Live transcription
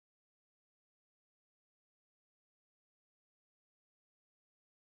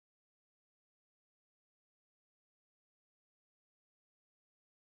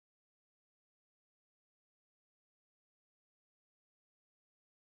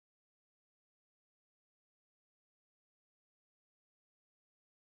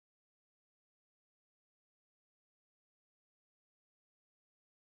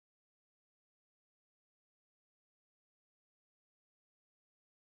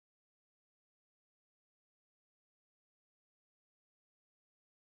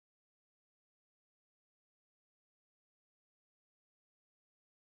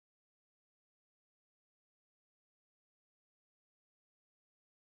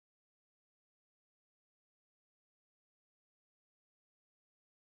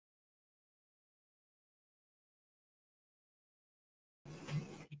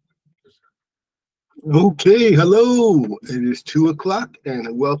Okay, hello. It is 2 o'clock,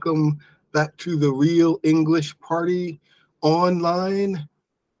 and welcome back to the Real English Party online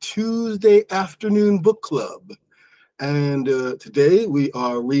Tuesday afternoon book club. And today we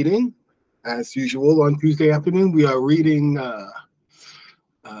are reading, as usual on Tuesday afternoon, we are reading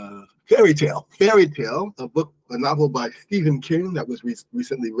Fairy Tale, a novel by Stephen King that was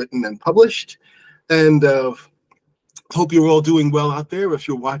recently written and published. And hope you're all doing well out there. If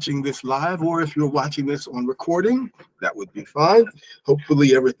you're watching this live or if you're watching this on recording, that would be fine.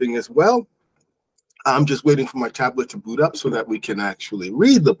 Hopefully everything is well. I'm just waiting for my tablet to boot up so that we can actually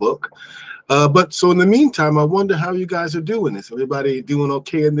read the book. But so in the meantime, I wonder how you guys are doing. Is everybody doing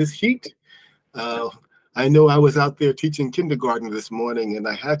okay in this heat? I know I was out there teaching kindergarten this morning, and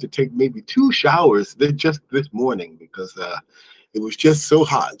I had to take maybe 2 showers just this morning because it was just so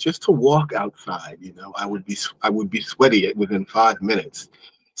hot. Just to walk outside, I would be sweaty within 5 minutes.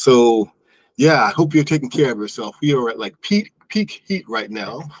 So, yeah, I hope you're taking care of yourself. We are at like peak heat right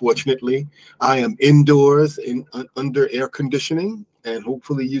now. Fortunately, I am indoors under air conditioning, and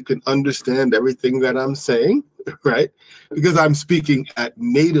hopefully you can understand everything that I'm saying, right? Because I'm speaking at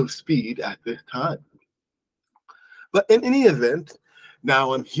native speed at this time. But in any event,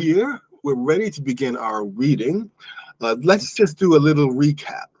 now I'm here. We're ready to begin our reading. Let's just do a little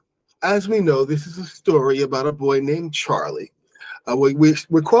recap. As we know, this is a story about a boy named Charlie.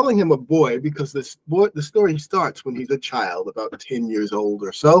 We're calling him a boy because the story starts when he's a child, about 10 years old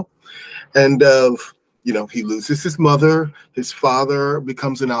or so. And, he loses his mother. His father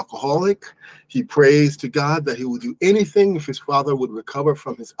becomes an alcoholic. He prays to God that he will do anything if his father would recover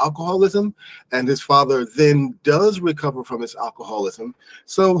from his alcoholism. And his father then does recover from his alcoholism.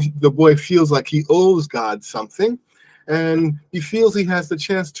 So the boy feels like he owes God something. And he feels he has the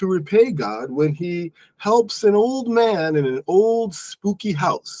chance to repay God when he helps an old man in an old spooky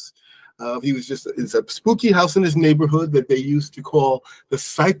house. It's a spooky house in his neighborhood that they used to call the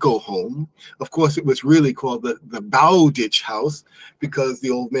Psycho Home. Of course, it was really called the Bowditch House because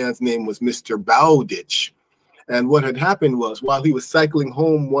the old man's name was Mr. Bowditch. And what had happened was while he was cycling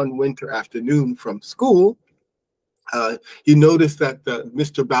home one winter afternoon from school, he noticed that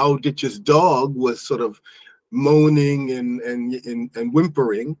Mr. Bowditch's dog was sort of moaning and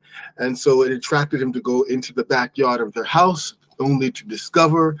whimpering, and so it attracted him to go into the backyard of their house, only to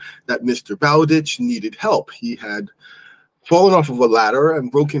discover that Mr. Bowditch needed help. He had fallen off of a ladder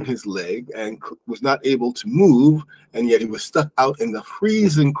and broken his leg and was not able to move, and yet he was stuck out in the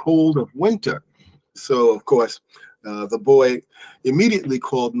freezing cold of winter. So, of course, the boy immediately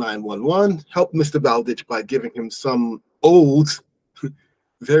called 911, helped Mr. Bowditch by giving him some old,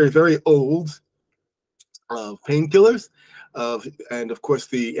 very, very old painkillers. And, of course,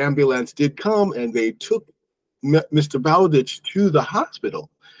 the ambulance did come, and they took Mr. Bowditch to the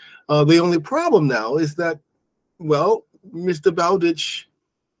hospital. The only problem now is that, well, Mr. Bowditch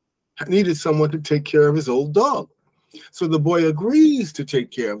needed someone to take care of his old dog. So the boy agrees to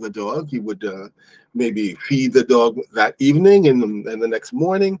take care of the dog. He would maybe feed the dog that evening and the next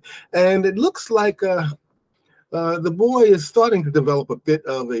morning. And it looks like the boy is starting to develop a bit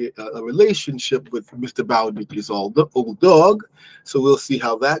of a relationship with Mr. Bowditch's old dog. So we'll see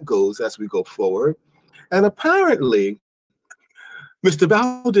how that goes as we go forward. And apparently, Mr.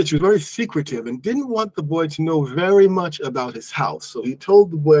 Bowditch was very secretive and didn't want the boy to know very much about his house. So he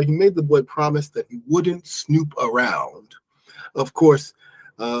made the boy promise that he wouldn't snoop around. Of course,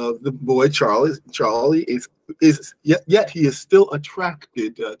 the boy, Charlie is yet he is still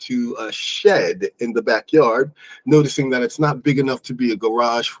attracted to a shed in the backyard, noticing that it's not big enough to be a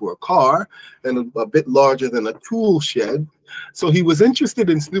garage for a car and a bit larger than a tool shed. So he was interested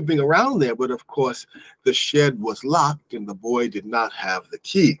in snooping around there, but of course the shed was locked and the boy did not have the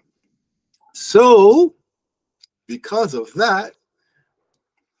key. So because of that,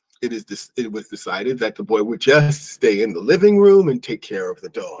 it was decided that the boy would just stay in the living room and take care of the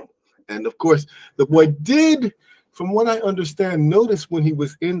dog. And of course, the boy did, from what I understand, notice when he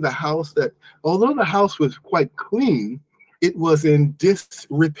was in the house that although the house was quite clean, it was in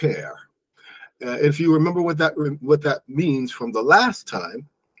disrepair. If you remember what that means from the last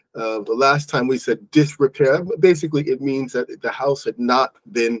time we said disrepair, basically it means that the house had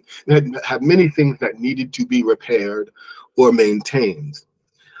many things that needed to be repaired or maintained.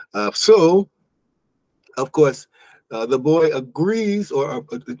 So, of course, the boy agrees or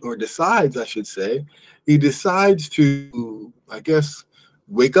decides, I should say, he decides to, I guess,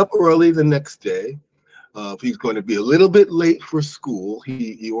 wake up early the next day. He's going to be a little bit late for school.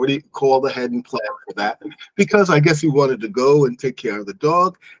 He already called ahead and planned for that because I guess he wanted to go and take care of the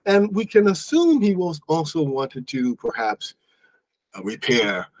dog. And we can assume he also wanted to perhaps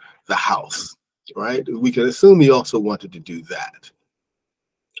repair the house. right? We can assume he also wanted to do that.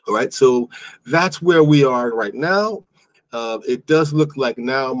 All right, so that's where we are right now. It does look like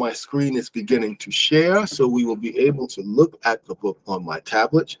now my screen is beginning to share, so we will be able to look at the book on my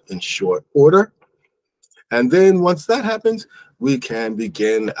tablet in short order. And then once that happens, we can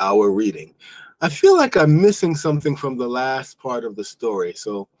begin our reading. I feel like I'm missing something from the last part of the story,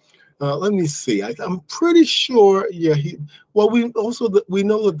 so let me see. I'm pretty sure. Yeah, we know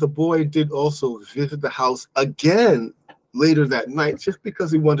that the boy did also visit the house again later that night, just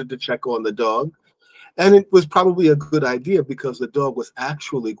because he wanted to check on the dog. And it was probably a good idea because the dog was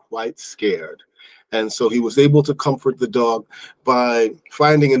actually quite scared. And so he was able to comfort the dog by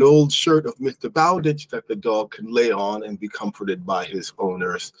finding an old shirt of Mr. Bowditch that the dog can lay on and be comforted by his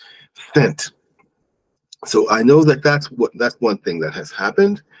owner's scent. So I know that that's one thing that has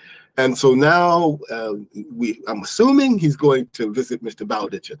happened. And so now I'm assuming he's going to visit Mr.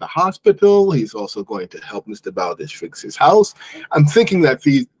 Bowditch at the hospital. He's also going to help Mr. Bowditch fix his house. I'm thinking that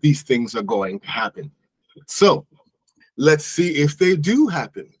these things are going to happen. So let's see if they do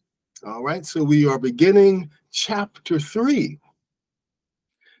happen. All right, so we are beginning chapter 3.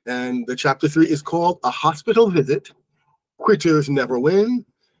 And the chapter 3 is called A Hospital Visit, Critters Never Win,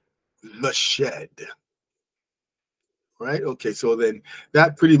 The Shed. Right, okay, so then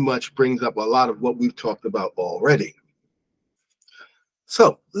that pretty much brings up a lot of what we've talked about already.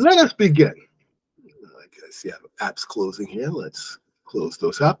 So let us begin. I guess, yeah, apps closing here. Let's close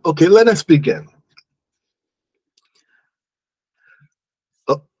those up. Okay, let us begin.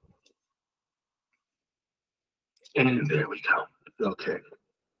 Oh, and there we go. Okay.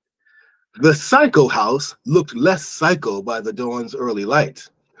 The Psycho House looked less psycho by the dawn's early light,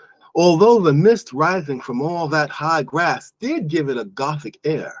 although the mist rising from all that high grass did give it a gothic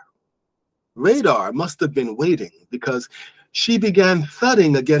air. Radar must have been waiting because she began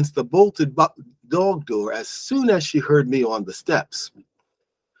thudding against the bolted dog door as soon as she heard me on the steps.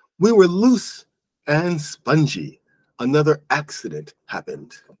 We were loose and spongy. Another accident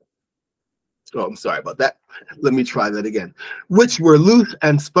happened. Oh, I'm sorry about that. Let me try that again. Which were loose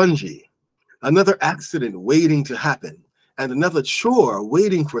and spongy. Another accident waiting to happen, and another chore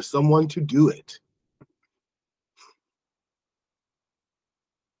waiting for someone to do it.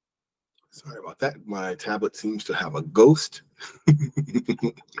 Sorry about that. My tablet seems to have a ghost.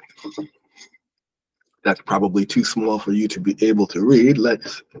 That's probably too small for you to be able to read.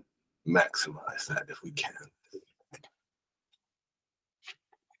 Let's maximize that if we can.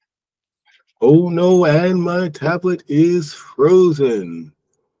 Oh no, and my tablet is frozen.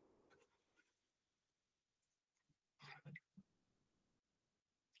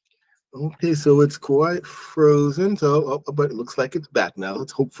 Okay, so it's quite frozen. So, but it looks like it's back now.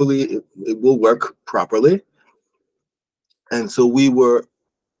 Hopefully it will work properly. And so we were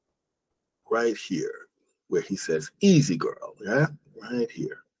right here where he says, easy girl, yeah? Right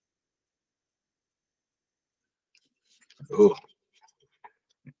here. Oh,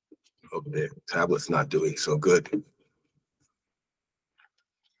 okay, tablet's not doing so good.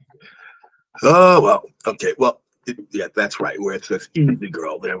 Oh, well, okay, well, yeah, that's right, where it says easy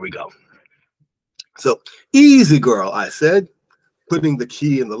girl, there we go. So, easy girl, I said, putting the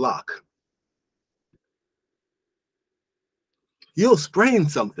key in the lock. You'll sprain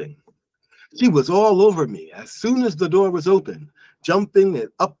something. She was all over me as soon as the door was open, jumping and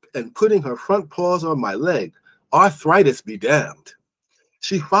up and putting her front paws on my leg. Arthritis be damned.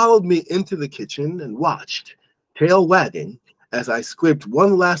 She followed me into the kitchen and watched, tail wagging, as I scraped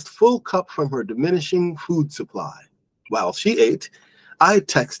one last full cup from her diminishing food supply. While she ate, I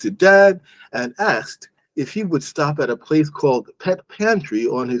texted Dad and asked if he would stop at a place called Pet Pantry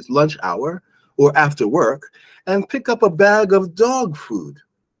on his lunch hour or after work and pick up a bag of dog food.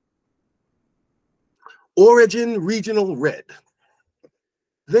 Origin Regional Red.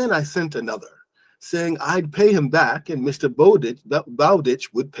 Then I sent another, saying I'd pay him back and Mr.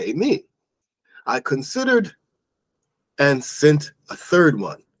 Bowditch would pay me. I considered and sent a third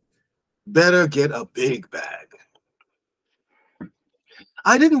one. Better get a big bag.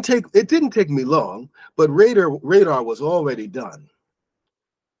 It didn't take me long, but radar was already done.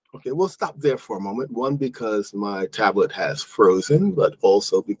 Okay, we'll stop there for a moment. One, because my tablet has frozen, but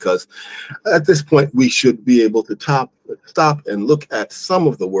also because at this point we should be able to stop and look at some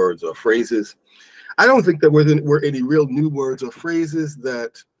of the words or phrases. I don't think there were any real new words or phrases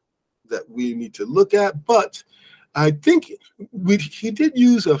that we need to look at, but I think he did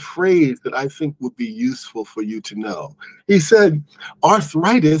use a phrase that I think would be useful for you to know. He said,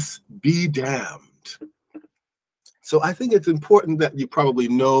 arthritis be damned. So I think it's important that you probably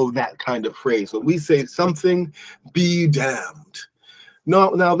know that kind of phrase. When we say something be damned,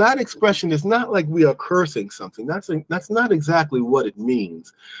 Now that expression is not like we are cursing something. That's not exactly what it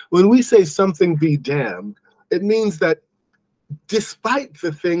means. When we say something be damned, it means that despite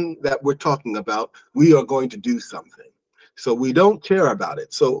the thing that we're talking about, we are going to do something. So we don't care about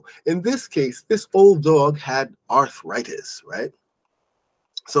it. So in this case, this old dog had arthritis, right?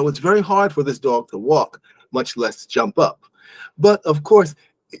 So it's very hard for this dog to walk, much less jump up. But of course,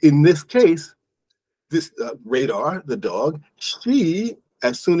 in this case, this Radar, the dog, she,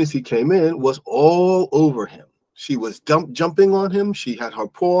 as soon as he came in, was all over him. She was jumping on him. She had her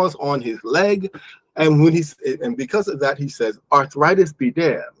paws on his leg. And because of that, he says, arthritis be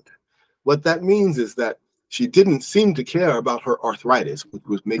damned. What that means is that she didn't seem to care about her arthritis, which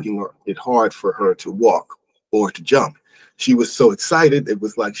was making it hard for her to walk or to jump. She was so excited, it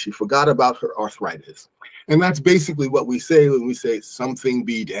was like she forgot about her arthritis. And that's basically what we say when we say something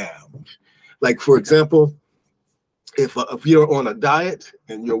be damned. Like, for example, if you're on a diet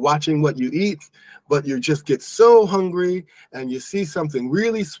and you're watching what you eat, but you just get so hungry and you see something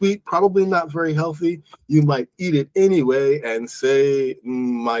really sweet, probably not very healthy, you might eat it anyway and say,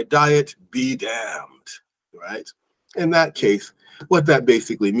 my diet be damned, right? In that case, what that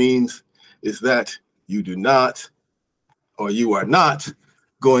basically means is that you do not, or you are not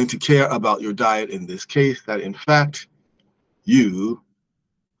going to care about your diet in this case, that in fact, you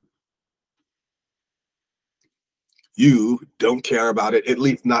don't care about it, at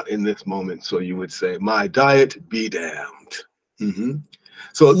least not in this moment. So you would say, my diet be damned.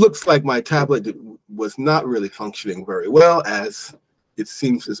 So it looks like my tablet was not really functioning very well, as it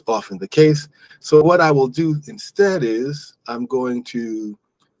seems is often the case. So what I will do instead is I'm going to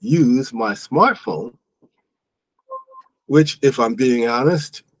use my smartphone, which, if I'm being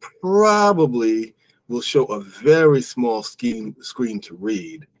honest, probably will show a very small screen to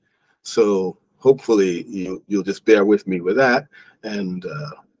read. So hopefully you'll just bear with me with that, and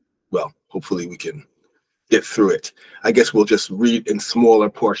well, hopefully we can get through it. I guess we'll just read in smaller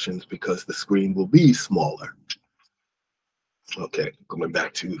portions because the screen will be smaller. Okay, going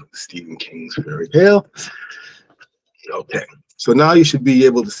back to Stephen King's fairy tale. Okay, so now you should be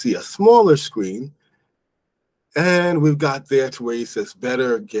able to see a smaller screen, and we've got there to where he says,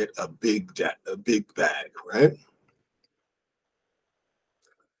 better get a big bag, right?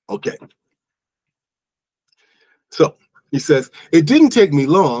 Okay. So he says, it didn't take me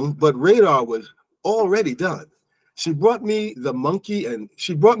long, but Radar was already done. She brought me the monkey and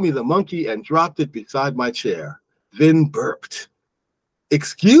dropped it beside my chair, then burped.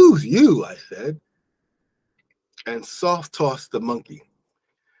 Excuse you, I said, and soft tossed the monkey.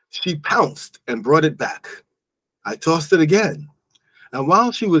 She pounced and brought it back. I tossed it again. And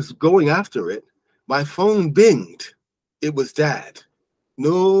while she was going after it, my phone binged. It was Dad.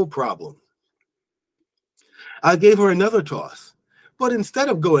 No problem. I gave her another toss, but instead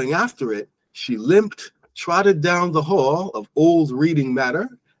of going after it, she limped, trotted down the hall of old reading matter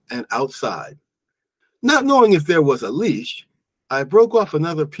and outside. Not knowing if there was a leash, I broke off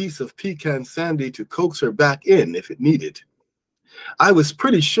another piece of pecan sandy to coax her back in if it needed. I was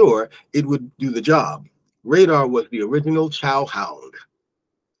pretty sure it would do the job. Radar was the original chow hound.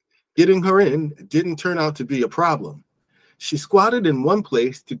 Getting her in didn't turn out to be a problem. She squatted in one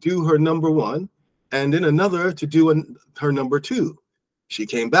place to do her number one, and in another to do her number two. She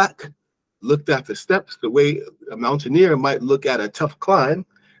came back, looked at the steps the way a mountaineer might look at a tough climb,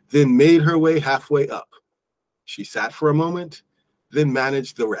 then made her way halfway up. She sat for a moment, then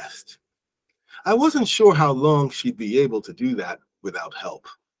managed the rest. I wasn't sure how long she'd be able to do that without help.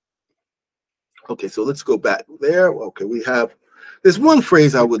 Okay, so let's go back there. Okay, there's one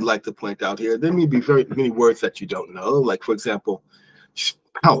phrase I would like to point out here. There may be very many words that you don't know, like, for example,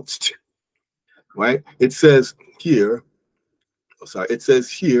 pounced. Right? It says here,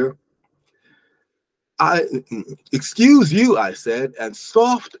 excuse you, I said, and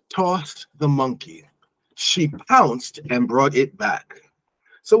soft tossed the monkey. She pounced and brought it back.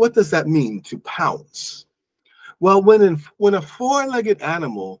 So what does that mean, to pounce? Well, when a four-legged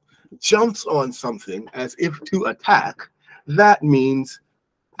animal jumps on something as if to attack, that means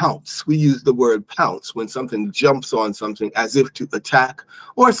pounce. We use the word pounce when something jumps on something as if to attack,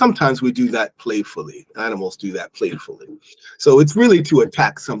 or sometimes we do that playfully. Animals do that playfully. So it's really to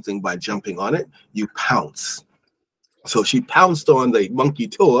attack something by jumping on it. You pounce. So she pounced on the monkey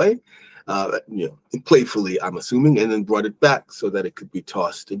toy, playfully, I'm assuming, and then brought it back so that it could be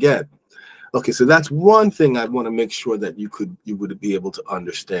tossed again. Okay, so that's one thing I'd want to make sure that you would be able to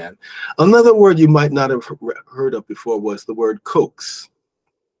understand. Another word you might not have heard of before was the word coax.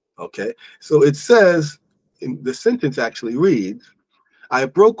 Okay, so it says, the sentence actually reads, I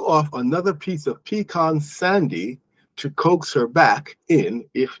broke off another piece of pecan sandy to coax her back in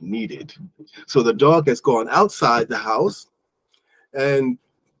if needed. So the dog has gone outside the house, and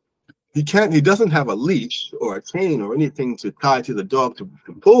he doesn't have a leash or a chain or anything to tie to the dog to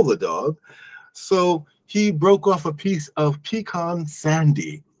pull the dog. So he broke off a piece of pecan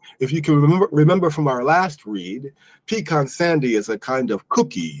sandy. If you can remember from our last read, pecan sandy is a kind of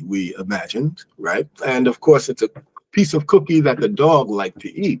cookie, we imagined, right? And of course, it's a piece of cookie that the dog liked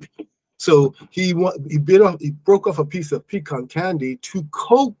to eat. So he broke off a piece of pecan candy to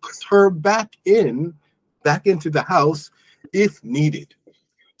coax her back into the house if needed.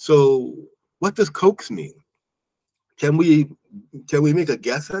 So what does coax mean? Can we make a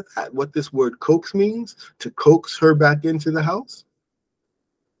guess at that? What this word coax means? To coax her back into the house?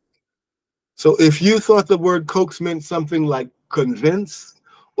 So if you thought the word coax meant something like convince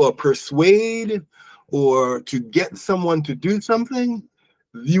or persuade or to get someone to do something,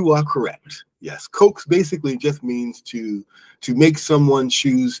 you are correct. Yes, coax basically just means to make someone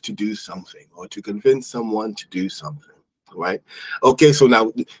choose to do something or to convince someone to do something, right? Okay, so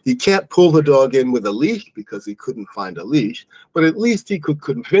now he can't pull the dog in with a leash because he couldn't find a leash, but at least he could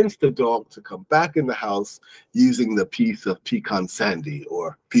convince the dog to come back in the house using the piece of pecan sandy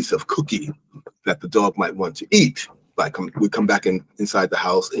or piece of cookie that the dog might want to eat. We come back inside the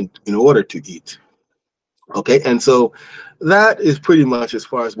house in order to eat. Okay, and so that is pretty much as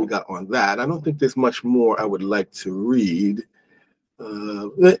far as we got on that. I don't think there's much more I would like to read.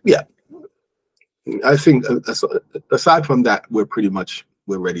 Yeah, I think aside from that, we're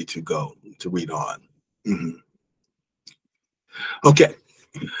ready to go to read on. Okay,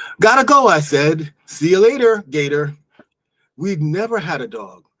 gotta go, I said. See you later, Gator. We'd never had a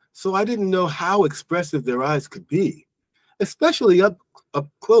dog, so I didn't know how expressive their eyes could be, especially up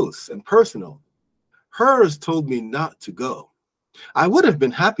close and personal. Hers told me not to go. I would have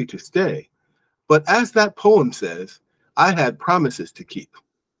been happy to stay, but as that poem says, I had promises to keep.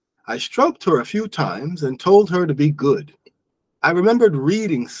 I stroked her a few times and told her to be good. I remembered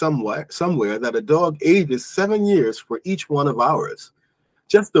reading somewhere that a dog ages 7 years for each one of ours.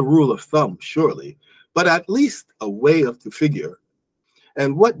 Just the rule of thumb, surely, but at least a way to figure.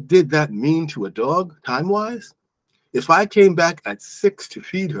 And what did that mean to a dog, time-wise? If I came back at 6 to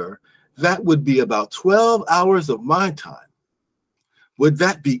feed her, that would be about 12 hours of my time. Would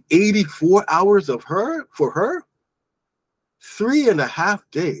that be 84 hours for her? 3.5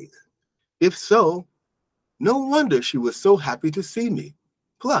 days. If so, no wonder she was so happy to see me.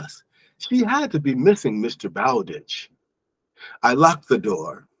 Plus, she had to be missing Mr. Bowditch. I locked the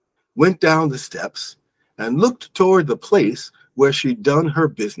door, went down the steps, and looked toward the place where she'd done her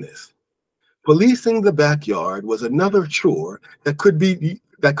business. Policing the backyard was another chore that could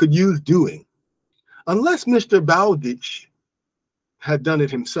use doing. Unless Mr. Bowditch had done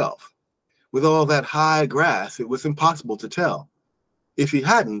it himself. With all that high grass, it was impossible to tell. If he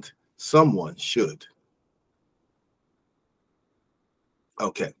hadn't, someone should.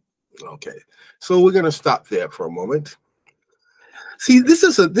 Okay. So we're going to stop there for a moment. See, this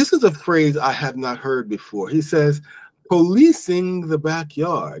is a phrase I have not heard before. He says, policing the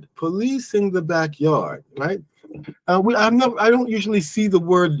backyard, right? I don't usually see the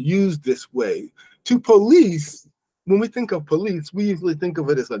word used this way. To police, when we think of police, we usually think of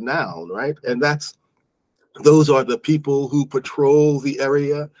it as a noun, right? And those are the people who patrol the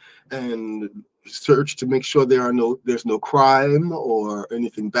area and search to make sure there's no crime or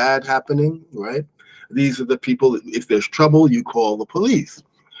anything bad happening, right? These are the people, if there's trouble, you call the police.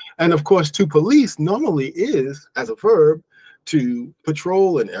 And of course, to police normally is, as a verb, to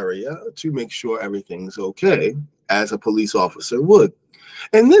patrol an area to make sure everything's okay, as a police officer would.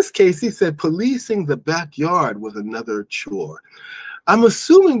 In this case, he said policing the backyard was another chore. I'm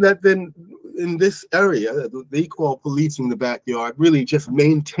assuming that then in this area, they call policing the backyard really just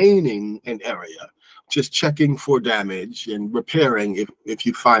maintaining an area, just checking for damage and repairing if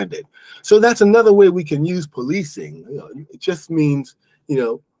you find it. So that's another way we can use policing. It just means,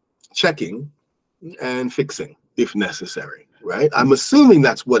 checking and fixing if necessary, right? I'm assuming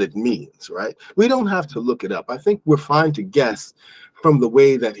that's what it means, right? We don't have to look it up. I think we're fine to guess from the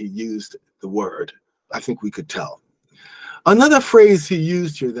way that he used the word. I think we could tell. Another phrase he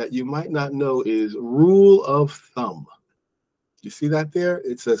used here that you might not know is rule of thumb. You see that there?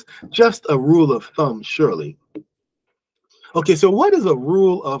 It says, just a rule of thumb, surely. Okay, so what is a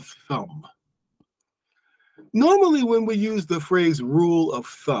rule of thumb? Normally, when we use the phrase rule of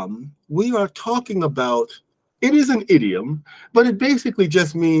thumb, we are talking about, it is an idiom, but it basically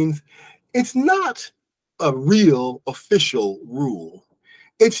just means it's not a real official rule.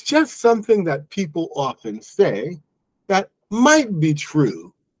 It's just something that people often say that might be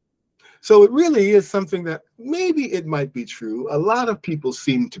true. So it really is something that maybe it might be true. A lot of people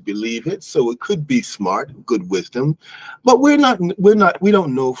seem to believe it, so it could be smart, good wisdom, but we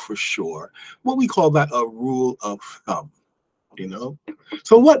don't know for sure. What we call that a rule of thumb, you know?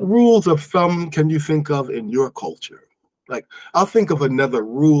 So what rules of thumb can you think of in your culture? Like, I'll think of another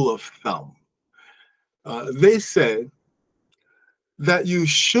rule of thumb. They said that you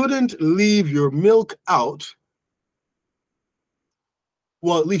shouldn't leave your milk out.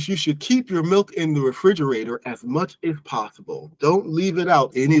 Well, at least you should keep your milk in the refrigerator as much as possible. Don't leave it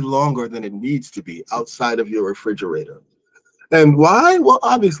out any longer than it needs to be outside of your refrigerator. And why? Well,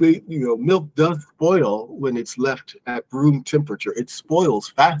 obviously, milk does spoil when it's left at room temperature. It spoils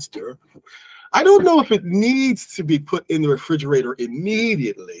faster. I don't know if it needs to be put in the refrigerator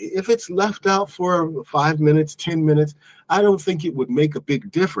immediately. If it's left out for 5 minutes, 10 minutes, I don't think it would make a big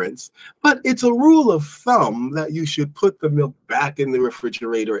difference. But it's a rule of thumb that you should put the milk back in the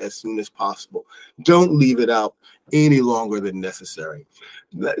refrigerator as soon as possible. Don't leave it out any longer than necessary.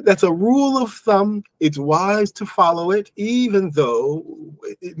 That's a rule of thumb. It's wise to follow it, even though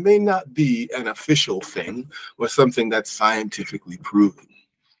it may not be an official thing or something that's scientifically proven.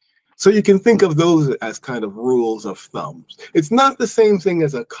 So you can think of those as kind of rules of thumb. It's not the same thing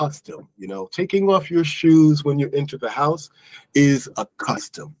as a custom. Taking off your shoes when you enter the house is a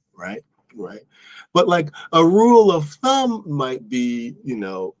custom, right? Right. But like a rule of thumb might be,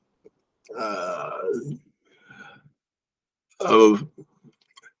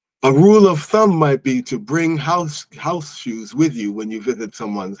 a rule of thumb might be to bring house shoes with you when you visit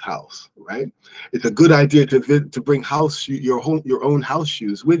someone's house, right? It's a good idea to bring your own house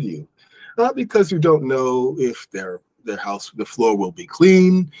shoes with you, not because you don't know if the floor will be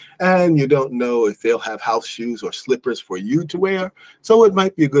clean, and you don't know if they'll have house shoes or slippers for you to wear. So it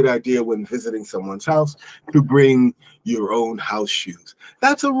might be a good idea when visiting someone's house to bring your own house shoes.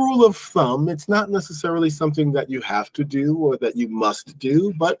 That's a rule of thumb. It's not necessarily something that you have to do or that you must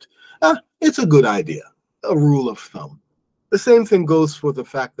do, but it's a good idea, a rule of thumb. The same thing goes for the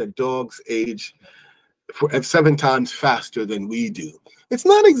fact that dogs age 7 times faster than we do. It's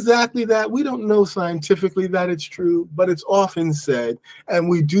not exactly that. We don't know scientifically that it's true, but it's often said, and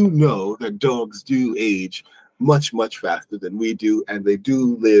we do know that dogs do age much, much faster than we do, and they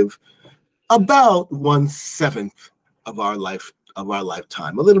do live about 1/7 of our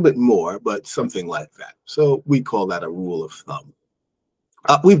lifetime, a little bit more, but something like that. So we call that a rule of thumb.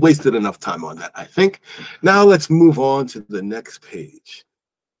 We've wasted enough time on that, I think. Now let's move on to the next page.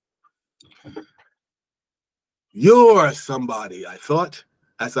 You're somebody, I thought,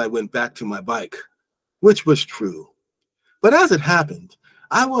 as I went back to my bike, which was true. But as it happened,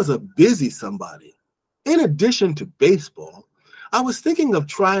 I was a busy somebody. In addition to baseball, I was thinking of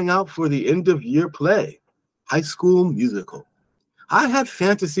trying out for the end-of-year play, High School Musical. I had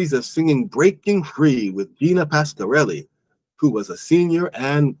fantasies of singing Breaking Free with Gina Pasquarelli, who was a senior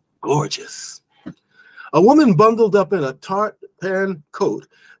and gorgeous. A woman bundled up in a tartan coat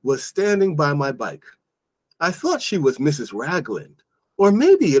was standing by my bike. I thought she was Mrs. Ragland, or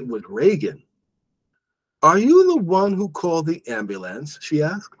maybe it was Reagan. "Are you the one who called the ambulance?" she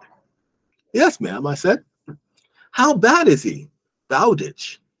asked. "Yes, ma'am," I said. "How bad is he?"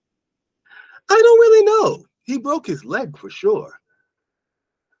 "Bowditch." "I don't really know. He broke his leg for sure."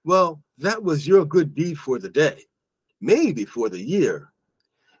 "Well, that was your good deed for the day, maybe for the year.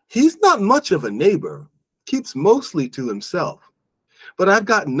 He's not much of a neighbor, keeps mostly to himself. But I've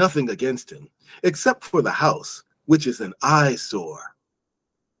got nothing against him, except for the house, which is an eyesore."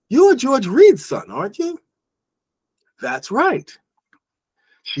 "You're George Reed's son, aren't you?" "That's right."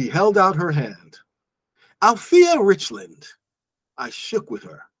 She held out her hand. "Althea Richland." I shook with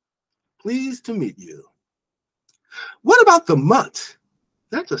her. "Pleased to meet you." "What about the mutt?"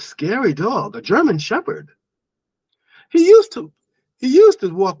 "That's a scary dog, a German Shepherd." He used to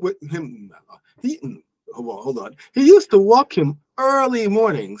walk with him. Hold on. He used to walk him early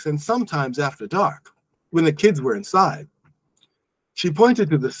mornings and sometimes after dark, when the kids were inside." She pointed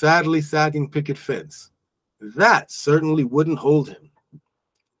to the sadly sagging picket fence. "That certainly wouldn't hold him."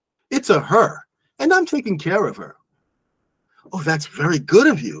 "It's a her, and I'm taking care of her." "Oh, that's very good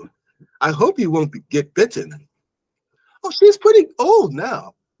of you. I hope you won't get bitten." "Oh, she's pretty old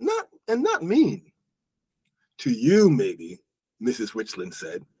now, not mean." "To you, maybe," Mrs. Richland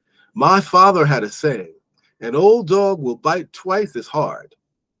said. "My father had a saying, an old dog will bite twice as hard."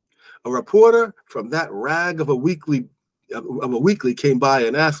 A reporter from that rag of a weekly came by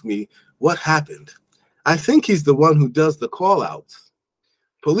and asked me what happened. "I think he's the one who does the call-outs.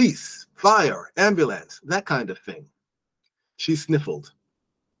 Police, fire, ambulance, that kind of thing." She sniffled.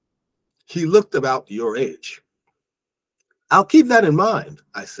 "He looked about your age." I'll keep that in mind,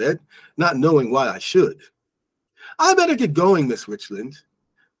 I said, not knowing why I should. I better get going, Miss Richland.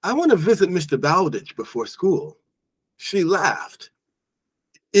 I want to visit Mr. Bowditch before school. She laughed.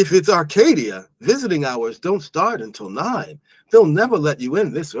 If it's Arcadia, visiting hours don't start until 9. They'll never let you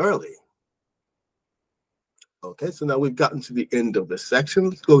in this early. Okay, so now we've gotten to the end of the section.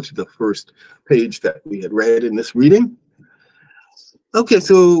 Let's go to the first page that we had read in this reading. Okay,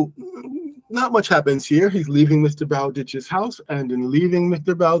 so not much happens here. He's leaving Mr. Bowditch's house, and in leaving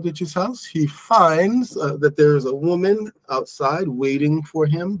Mr. Bowditch's house, he finds that there's a woman outside waiting for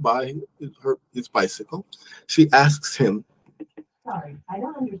him by his bicycle. She asks him, sorry, I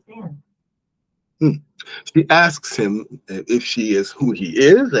don't understand. She asks him if she is who he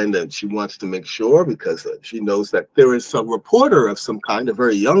is, and that she wants to make sure because she knows that there is some reporter of some kind, a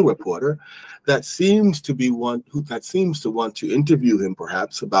very young reporter, that seems to want to interview him,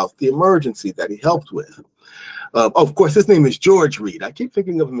 perhaps about the emergency that he helped with. Of course, his name is George Reed. I keep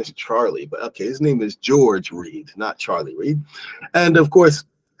thinking of him as Charlie, but okay, his name is George Reed, not Charlie Reed. And of course,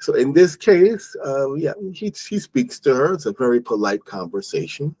 so in this case, he speaks to her. It's a very polite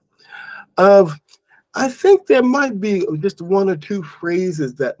conversation. I think there might be just one or two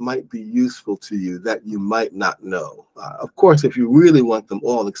phrases that might be useful to you that you might not know. Of course, if you really want them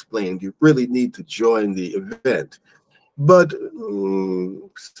all explained, you really need to join the event. But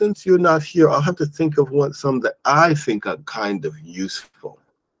since you're not here, I'll have to think of some that I think are kind of useful.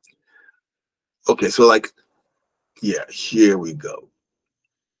 Okay, so here we go.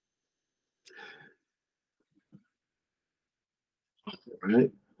 All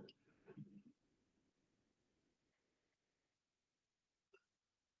right.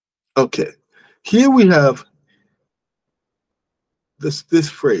 Okay, here we have this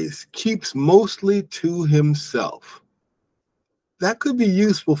phrase, keeps mostly to himself. That could be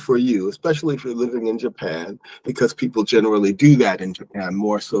useful for you, especially if you're living in Japan, because people generally do that in Japan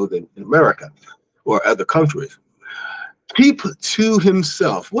more so than in America or other countries. Keep to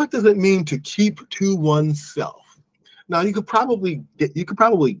himself. What does it mean to keep to oneself? Now, you could probably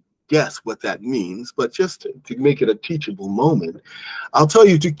guess what that means, but just to make it a teachable moment, I'll tell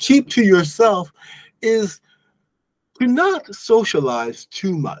you, to keep to yourself is to not socialize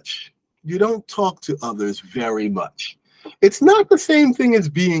too much. You don't talk to others very much. It's not the same thing as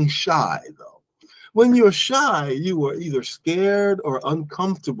being shy, though. When you're shy, you are either scared or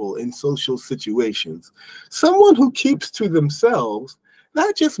uncomfortable in social situations. Someone who keeps to themselves,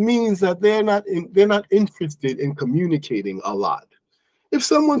 that just means that they're not interested in communicating a lot. If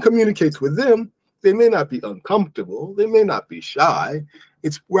someone communicates with them, they may not be uncomfortable, they may not be shy.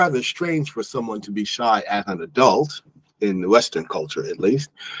 It's rather strange for someone to be shy as an adult, in Western culture at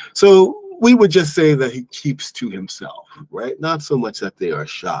least. So we would just say that he keeps to himself, right? Not so much that they are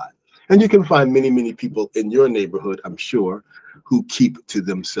shy. And you can find many, many people in your neighborhood, I'm sure, who keep to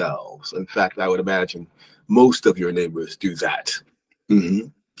themselves. In fact, I would imagine most of your neighbors do that. Mm-hmm.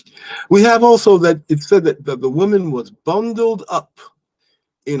 We have also that it said that the woman was bundled up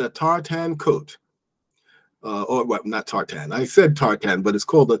in a tartan coat. Or well, not tartan. I said tartan, but it's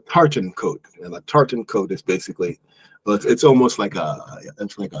called a tartan coat. And a tartan coat is basically, it's almost like I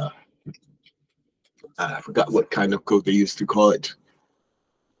forgot what kind of coat they used to call it.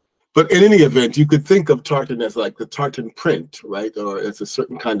 But in any event, you could think of tartan as like the tartan print, right? Or it's a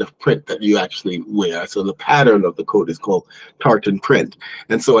certain kind of print that you actually wear. So the pattern of the coat is called tartan print.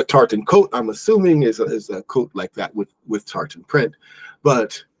 And so a tartan coat, I'm assuming, is a coat like that with tartan print.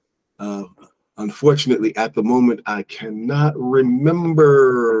 But unfortunately, at the moment, I cannot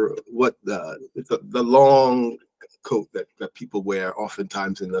remember what the long coat that people wear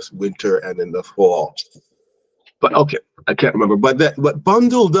oftentimes in this winter and in the fall. But okay, I can't remember. But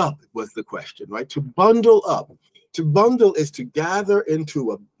bundled up was the question, right? To bundle up. To bundle is to gather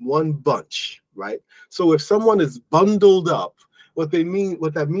into one bunch, right? So if someone is bundled up, what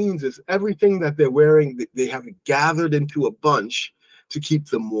that means is everything that they're wearing, they have gathered into a bunch to keep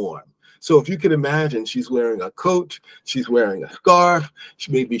them warm. So if you can imagine, she's wearing a coat, she's wearing a scarf,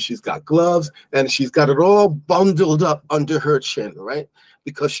 maybe she's got gloves, and she's got it all bundled up under her chin, right?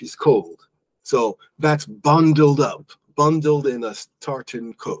 Because she's cold. So that's bundled up, bundled in a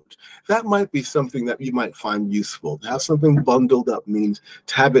tartan coat. That might be something that you might find useful. To have something bundled up means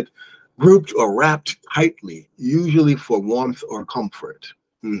to have it grouped or wrapped tightly, usually for warmth or comfort.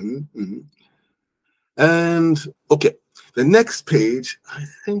 And okay, the next page, I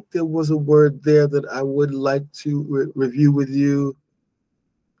think there was a word there that I would like to review with you.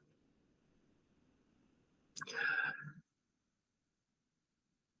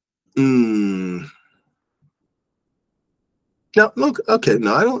 Now, look, okay,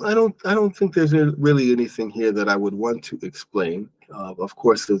 no, I don't think there's really anything here that I would want to explain. Of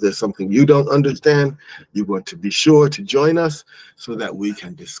course, if there's something you don't understand, you want to be sure to join us so that we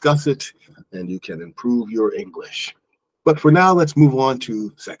can discuss it and you can improve your English. But for now, let's move on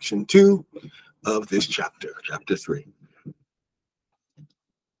to section 2 of this chapter, chapter 3.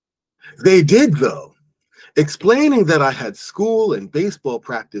 They did, though. Explaining that I had school and baseball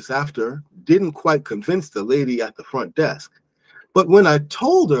practice after didn't quite convince the lady at the front desk. But when I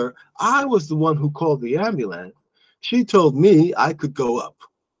told her I was the one who called the ambulance, she told me I could go up.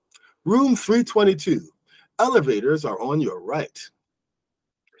 Room 322. Elevators are on your right.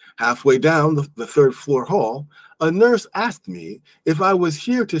 Halfway down the third floor hall, a nurse asked me if I was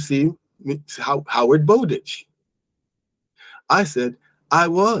here to see Howard Bowditch. I said I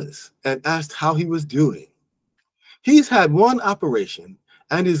was and asked how he was doing. He's had one operation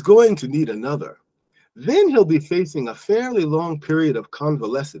and is going to need another. Then he'll be facing a fairly long period of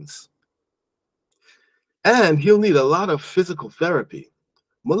convalescence. And he'll need a lot of physical therapy.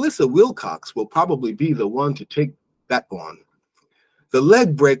 Melissa Wilcox will probably be the one to take that on. The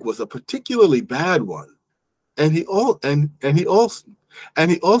leg break was a particularly bad one, and he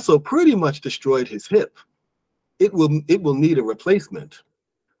also pretty much destroyed his hip. It will need a replacement.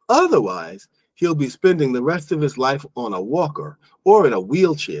 Otherwise, he'll be spending the rest of his life on a walker or in a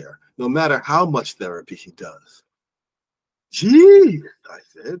wheelchair, no matter how much therapy he does. Gee, I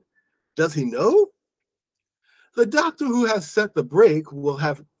said, does he know? The doctor who has set the break will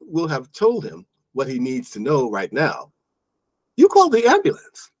have told him what he needs to know right now. You called the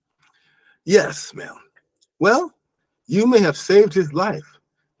ambulance? Yes, ma'am. Well, you may have saved his life.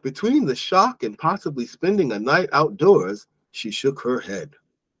 Between the shock and possibly spending a night outdoors, she shook her head.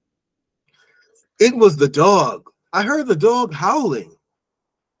 It was the dog. I heard the dog howling.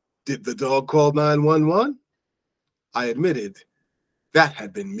 Did the dog call 911? I admitted that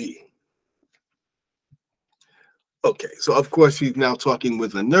had been me. Okay, so of course he's now talking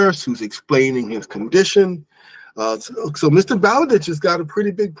with a nurse who's explaining his condition. So Mr. Bowditch has got a pretty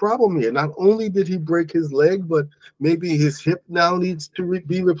big problem here. Not only did he break his leg, but maybe his hip now needs to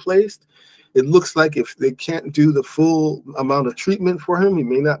be replaced. It looks like if they can't do the full amount of treatment for him, he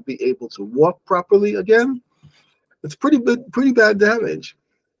may not be able to walk properly again. It's pretty bad damage.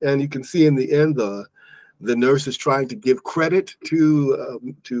 And you can see in the end, the nurse is trying to give credit to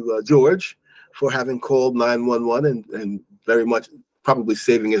George for having called 911 and very much probably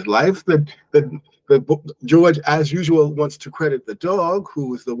saving his life. But George, as usual, wants to credit the dog, who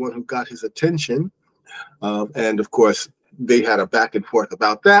was the one who got his attention. And of course, they had a back and forth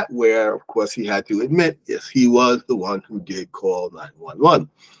about that, where, of course, he had to admit, yes, he was the one who did call 911.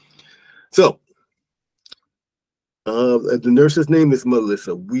 So the nurse's name is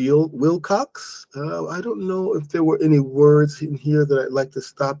Melissa Wilcox. I don't know if there were any words in here that I'd like to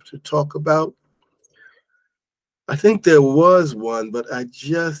stop to talk about. I think there was one, but I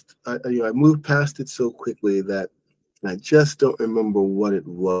moved past it so quickly that I just don't remember what it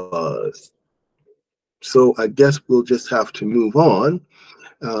was. So I guess we'll just have to move on.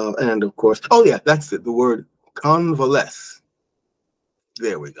 And of course, oh yeah, that's it, the word convalesce.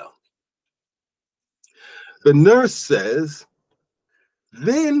 There we go. The nurse says,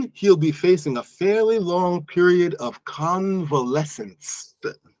 then he'll be facing a fairly long period of convalescence.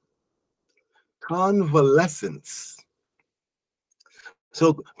 Convalescence.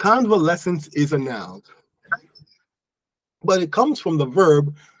 So convalescence is a noun, but it comes from the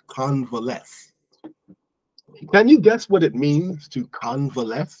verb convalesce. Can you guess what it means to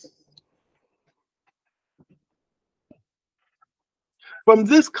convalesce? From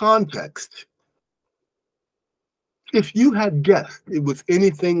this context, if you had guessed it was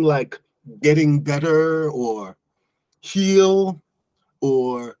anything like getting better or heal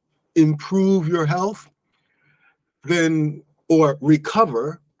or improve your health, then or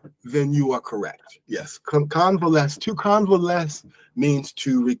recover, then you are correct. Yes, convalesce. To convalesce means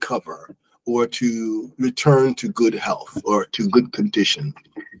to recover or to return to good health or to good condition.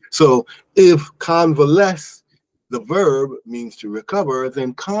 So if convalesce, the verb, means to recover,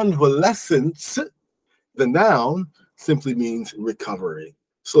 then convalescence, the noun, simply means recovery.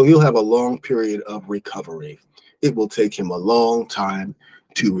 So he'll have a long period of recovery. It will take him a long time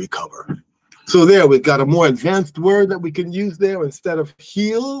to recover. So there, we've got a more advanced word that we can use there. Instead of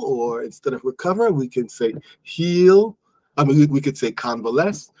heal or instead of recover, we can say heal. I mean, we could say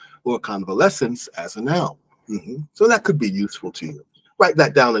convalesce or convalescence as a noun. So that could be useful to you. Write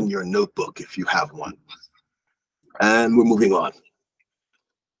that down in your notebook if you have one. And we're moving on.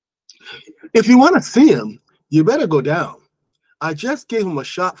 If you want to see him, you better go down. I just gave him a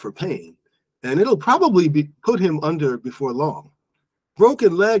shot for pain, and it'll probably put him under before long.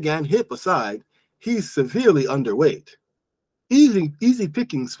 Broken leg and hip aside, he's severely underweight. Easy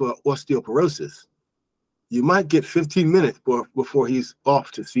pickings for osteoporosis. You might get 15 minutes before he's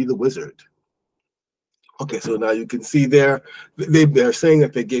off to see the wizard. Okay, so now you can see there, they're saying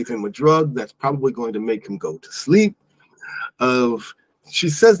that they gave him a drug that's probably going to make him go to sleep.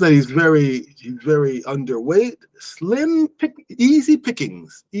 She says that he's very underweight, slim, easy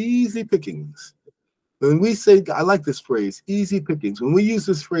pickings, easy pickings. When we say, I like this phrase, easy pickings. When we use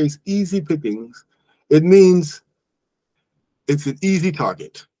this phrase, easy pickings, it means it's an easy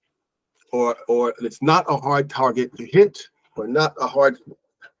target, or it's not a hard target to hit, or not a hard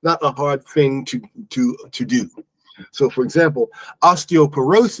thing to do. So, for example,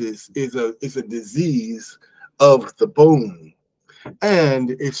 osteoporosis is a disease of the bone, and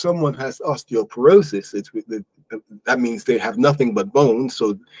if someone has osteoporosis, that means they have nothing but bone.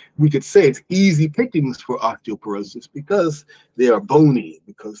 So we could say it's easy pickings for osteoporosis because they are bony,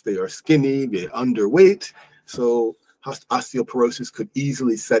 because they are skinny, they're underweight. So osteoporosis could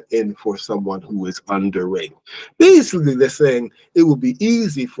easily set in for someone who is underweight. Basically, they're saying it will be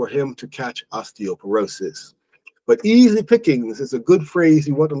easy for him to catch osteoporosis. But easy pickings is a good phrase.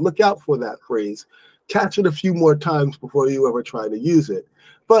 You want to look out for that phrase. Catch it a few more times before you ever try to use it.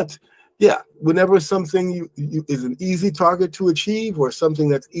 But yeah, whenever something is an easy target to achieve or something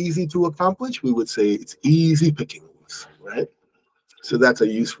that's easy to accomplish, we would say it's easy pickings, right? So that's a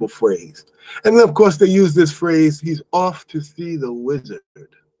useful phrase. And then, of course, they use this phrase, he's off to see the wizard.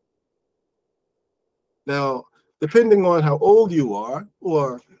 Now, depending on how old you are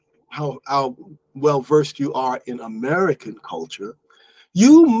or how well-versed you are in American culture,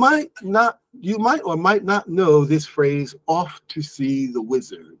 you might or might not know this phrase, off to see the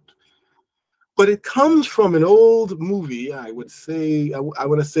wizard. But it comes from an old movie. I would say, I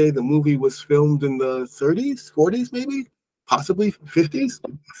want to say the movie was filmed in the 30s, 40s, maybe, possibly 50s.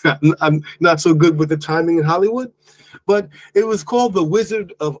 I'm not so good with the timing in Hollywood, but it was called The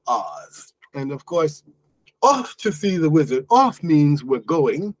Wizard of Oz. And of course, off to see the wizard. Off means we're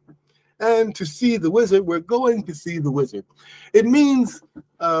going, and to see the wizard, we're going to see the wizard. It means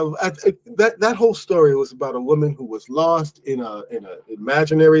that whole story was about a woman who was lost in an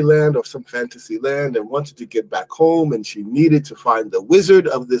imaginary land or some fantasy land and wanted to get back home, and she needed to find the wizard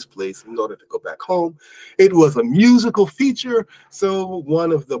of this place in order to go back home. It was a musical feature, so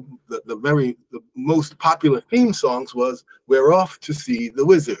one of the most popular theme songs was "We're Off to See the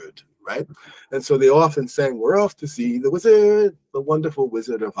Wizard." Right? And so they often sang, "We're off to see the wizard, the wonderful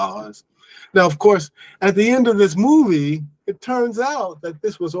Wizard of Oz." Now, of course, at the end of this movie, it turns out that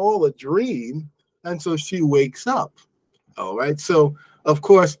this was all a dream, and so she wakes up. All right, so of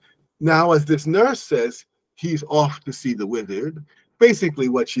course, now as this nurse says, he's off to see the wizard, basically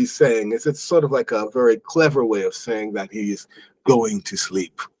what she's saying is it's sort of like a very clever way of saying that he's going to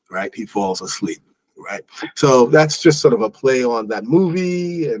sleep, right? He falls asleep. Right, so that's just sort of a play on that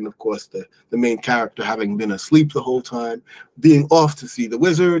movie, and of course the main character having been asleep the whole time. Being off to see the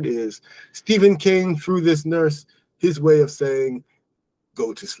wizard is Stephen King, through this nurse, his way of saying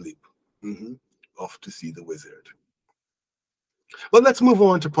go to sleep. Off to see the wizard. Well, let's move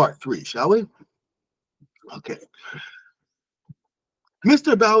on to part 3, shall we? Okay.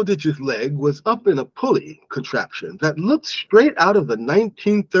 Mr. Bowditch's leg was up in a pulley contraption that looked straight out of the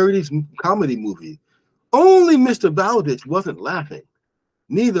 1930s comedy movie. Only Mr. Bowditch wasn't laughing.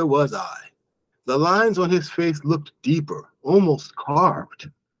 Neither was I. The lines on his face looked deeper, almost carved.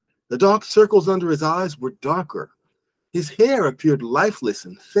 The dark circles under his eyes were darker. His hair appeared lifeless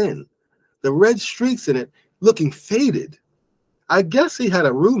and thin, the red streaks in it looking faded. I guess he had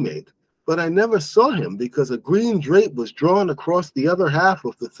a roommate, but I never saw him because a green drape was drawn across the other half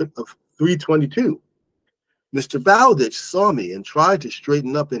of 322. Mr. Bowditch saw me and tried to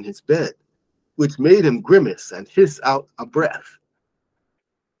straighten up in his bed, which made him grimace and hiss out a breath.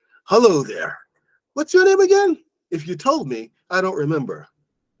 "Hello there. What's your name again? If you told me, I don't remember,"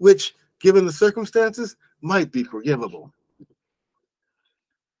 which, given the circumstances, might be forgivable.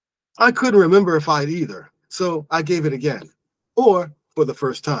 I couldn't remember if I'd either, so I gave it again, or for the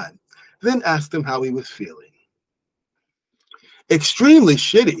first time, then asked him how he was feeling. "Extremely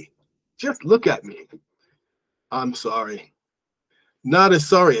shitty. Just look at me." "I'm sorry." "Not as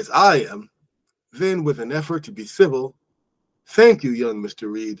sorry as I am." Then, with an effort to be civil, "Thank you, young Mr.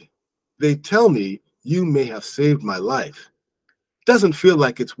 Reed. They tell me you may have saved my life. Doesn't feel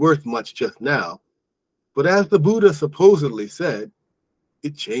like it's worth much just now, but as the Buddha supposedly said,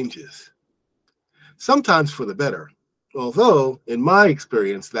 it changes. Sometimes for the better, although, in my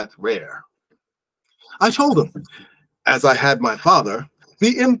experience, that's rare." I told him, as I had my father,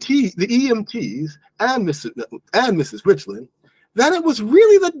 the EMTs and Mrs. Richland, that it was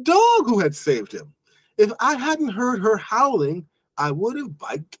really the dog who had saved him. If I hadn't heard her howling, I would have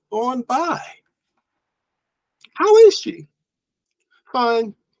biked on by. How is she?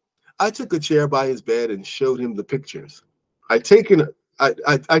 Fine. I took a chair by his bed and showed him the pictures. I took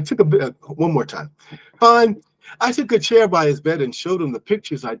a bit one more time. Fine. I took a chair by his bed and showed him the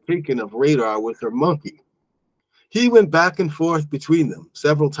pictures I'd taken of Radar with her monkey. He went back and forth between them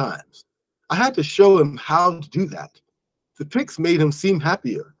several times. I had to show him how to do that. The pics made him seem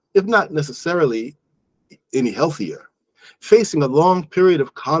happier, if not necessarily any healthier, facing a long period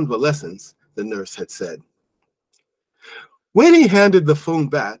of convalescence, the nurse had said. When he handed the phone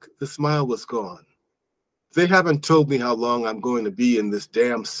back, the smile was gone. They haven't told me how long I'm going to be in this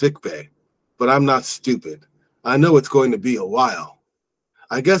damn sickbay, but I'm not stupid. I know it's going to be a while.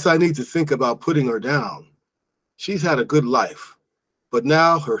 I guess I need to think about putting her down. She's had a good life, but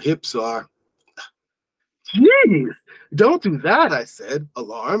now her hips are... Jeez, don't do that, I said,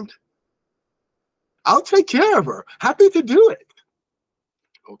 alarmed. I'll take care of her. Happy to do it.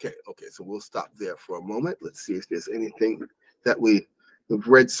 Okay, so we'll stop there for a moment. Let's see if there's anything that we've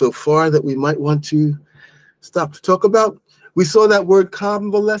read so far that we might want to stop to talk about. We saw that word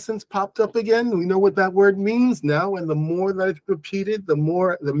convalescence popped up again. We know what that word means now, and the more that it's repeated, the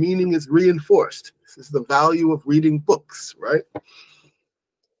more the meaning is reinforced. This is the value of reading books, right?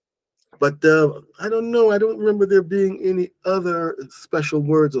 But I don't know. I don't remember there being any other special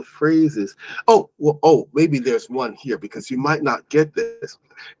words or phrases. Maybe there's one here because you might not get this.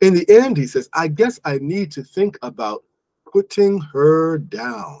 In the end, he says, I guess I need to think about putting her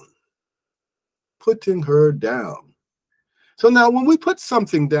down. Putting her down. So now when we put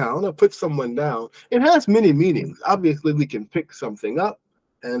something down or put someone down, it has many meanings. Obviously, we can pick something up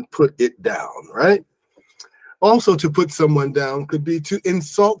and put it down, right? Also, to put someone down could be to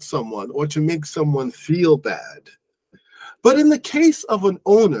insult someone or to make someone feel bad. But in the case of an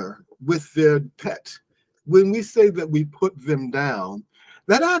owner with their pet, when we say that we put them down,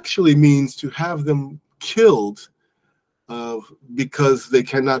 that actually means to have them killed because they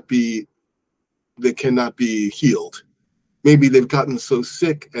cannot be healed. Maybe they've gotten so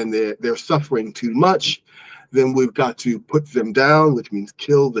sick and they're suffering too much, then we've got to put them down, which means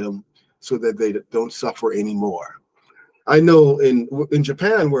kill them so that they don't suffer anymore. I know in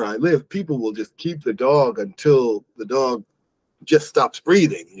Japan where I live, people will just keep the dog until the dog just stops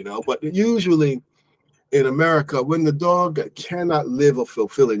breathing, but usually in America, when the dog cannot live a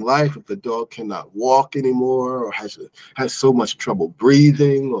fulfilling life, if the dog cannot walk anymore or has so much trouble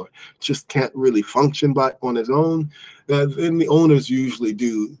breathing or just can't really function on his own, then the owners usually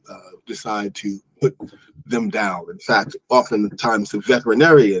do decide to put them down. In fact, oftentimes the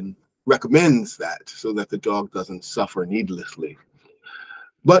veterinarian recommends that so that the dog doesn't suffer needlessly.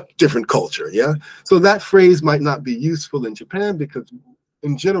 But different culture, yeah? So that phrase might not be useful in Japan because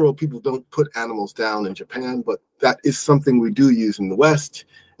in general, people don't put animals down in Japan, but that is something we do use in the West.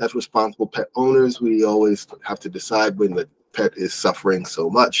 As responsible pet owners, we always have to decide when the pet is suffering so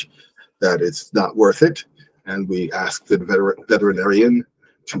much that it's not worth it, and we ask the veterinarian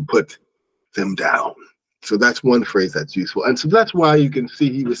to put them down. So that's one phrase that's useful. And so that's why you can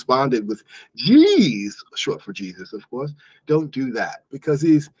see he responded with, geez, short for Jesus, of course, don't do that, because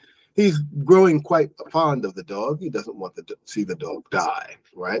he's growing quite fond of the dog. He doesn't want to see the dog die,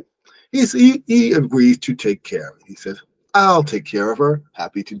 right? He agrees to take care of it. He says, I'll take care of her,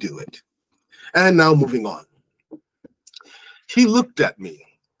 happy to do it. And now moving on. He looked at me,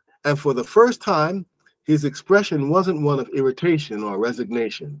 and for the first time, his expression wasn't one of irritation or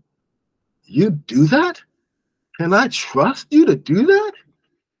resignation. You do that? Can I trust you to do that?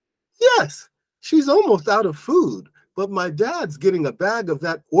 Yes, she's almost out of food, but my dad's getting a bag of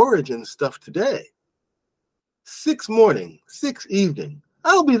that Origin stuff today. 6 morning, 6 evening,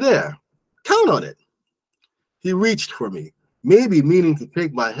 I'll be there. Count on it. He reached for me, maybe meaning to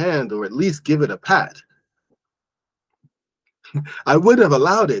take my hand or at least give it a pat. I would have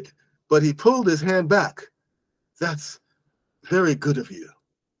allowed it, but he pulled his hand back. That's very good of you.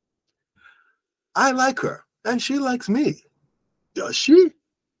 I like her, and she likes me. Does she?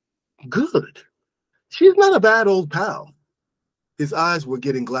 Good. She's not a bad old pal. His eyes were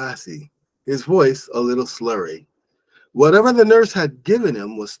getting glassy, his voice a little slurry. Whatever the nurse had given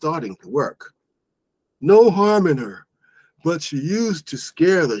him was starting to work. No harm in her, but she used to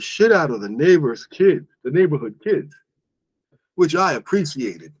scare the shit out of the neighborhood kids, which I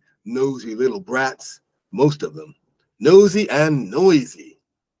appreciated. Nosy little brats, most of them. Nosy and noisy.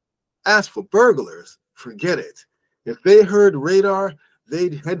 As for burglars, forget it. If they heard Radar,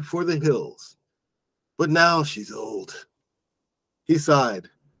 they'd head for the hills. But now she's old. He sighed,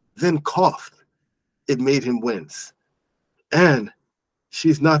 then coughed. It made him wince. And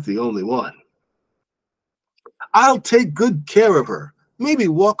she's not the only one. I'll take good care of her. Maybe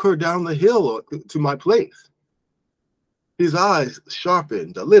walk her down the hill to my place. His eyes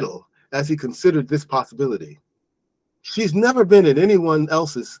sharpened a little as he considered this possibility. She's never been in anyone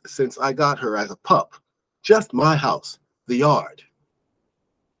else's since I got her as a pup. Just my house, the yard.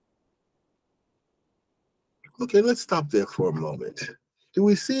 Okay, let's stop there for a moment. Do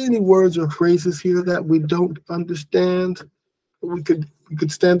we see any words or phrases here that we don't understand? We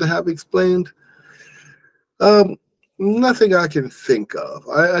could stand to have explained? Nothing I can think of.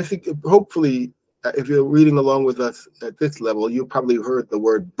 I think hopefully if you're reading along with us at this level, you probably heard the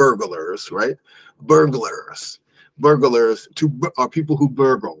word burglars, right? Burglars. Burglars are people who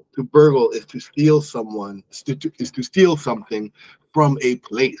burgle. To burgle is to steal someone, is to steal something from a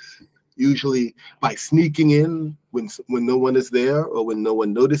place, usually by sneaking in when no one is there or when no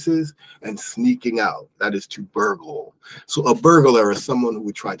one notices, and sneaking out. That is to burgle. So a burglar is someone who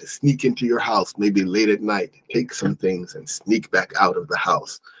would try to sneak into your house, maybe late at night, take some things and sneak back out of the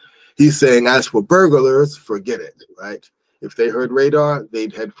house. He's saying, as for burglars, forget it, right? If they heard radar,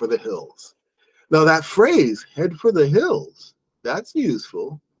 they'd head for the hills. Now that phrase, head for the hills, that's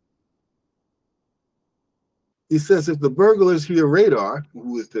useful. He says if the burglars hear radar,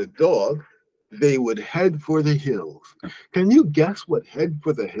 who is the dog, they would head for the hills. Can you guess what head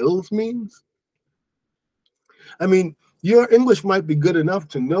for the hills means? I mean, your English might be good enough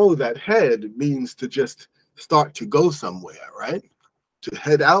to know that head means to just start to go somewhere, right? To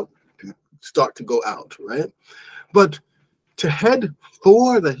head out, to start to go out, right? But to head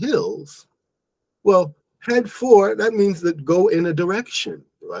for the hills, well, head for, that means that go in a direction,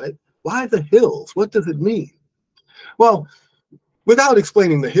 right? Why the hills? What does it mean? Well, without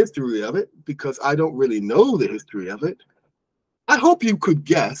explaining the history of it, because I don't really know the history of it, I hope you could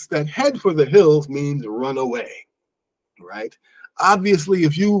guess that head for the hills means run away, right? Obviously,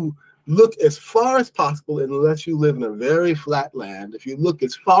 if you look as far as possible, unless you live in a very flat land, if you look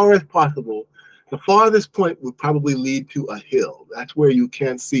as far as possible, the farthest point would probably lead to a hill. That's where you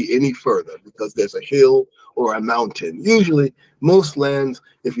can't see any further because there's a hill or a mountain. Usually, most lands,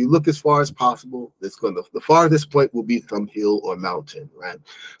 if you look as far as possible, the farthest point will be some hill or mountain, right?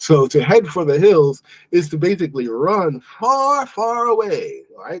 So to head for the hills is to basically run far, far away,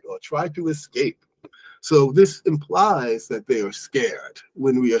 right? Or try to escape. So this implies that they are scared.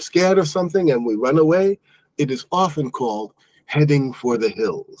 When we are scared of something and we run away, it is often called heading for the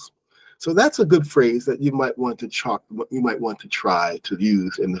hills. So that's a good phrase that you might want to try to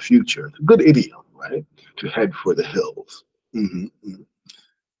use in the future. It's a good idiom, right? To head for the hills. And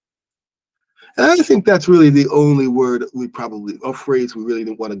I think that's really the only word or phrase we really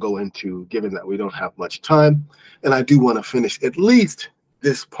didn't want to go into, given that we don't have much time. And I do want to finish at least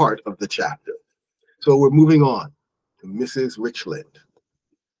this part of the chapter. So we're moving on to Mrs. Richland.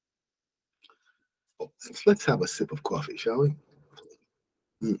 Oh, let's have a sip of coffee, shall we?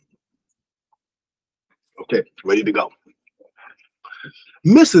 Okay, ready to go.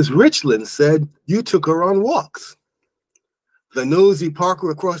 Mrs. Richland said you took her on walks. The nosy Parker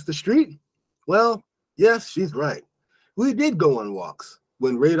across the street? Well, yes, she's right. We did go on walks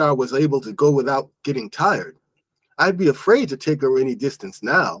when Radar was able to go without getting tired. I'd be afraid to take her any distance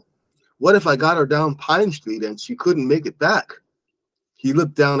now. What if I got her down Pine Street and she couldn't make it back? He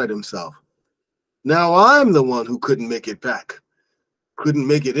looked down at himself. Now I'm the one who couldn't make it back. Couldn't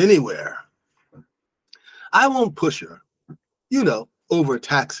make it anywhere. I won't push her.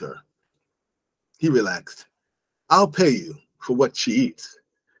 Overtax her. He relaxed. I'll pay you for what she eats.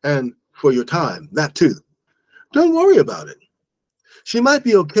 And for your time, that too. Don't worry about it. She might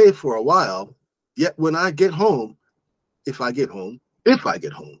be okay for a while, yet when I get home, if I get home,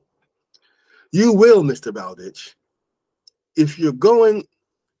 you will, Mr. Bowditch. If you're going,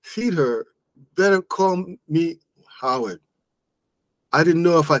 feed her, better call me Howard. I didn't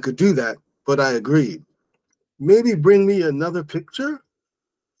know if I could do that, but I agreed. Maybe bring me another picture?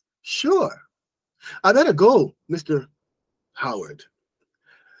 Sure. I better go, Mr. Howard.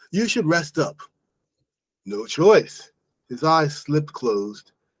 You should rest up. No choice. His eyes slipped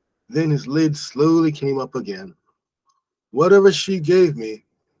closed. Then his lid slowly came up again. Whatever she gave me,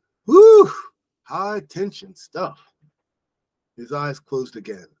 whew, high tension stuff. His eyes closed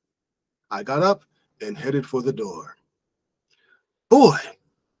again. I got up and headed for the door. Boy,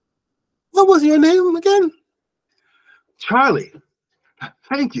 what was your name again? Charlie.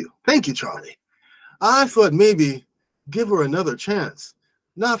 Thank you, Charlie. I thought maybe give her another chance.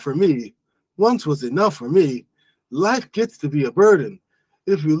 Not for me. Once was enough for me. Life gets to be a burden.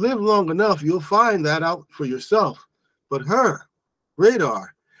 If you live long enough, you'll find that out for yourself. But her,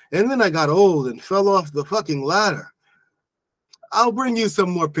 Radar. And then I got old and fell off the fucking ladder. I'll bring you some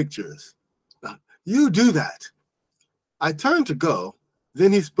more pictures. You do that. I turned to go.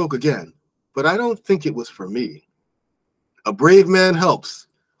 Then he spoke again, but I don't think it was for me. A brave man helps.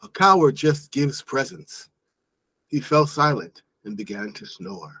 A coward just gives presents. He fell silent and began to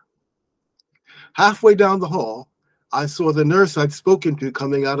snore. Halfway down the hall, I saw the nurse I'd spoken to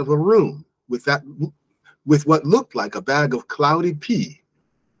coming out of a room with what looked like a bag of cloudy pea.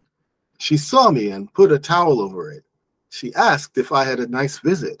 She saw me and put a towel over it. She asked if I had a nice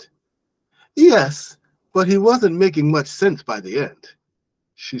visit. Yes, but he wasn't making much sense by the end.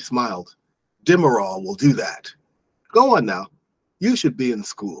 She smiled. Demerol will do that. Go on now. You should be in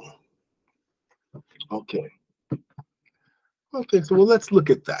school. Okay. Okay, so well, let's look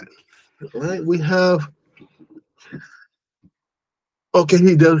at that. All right, we have, okay,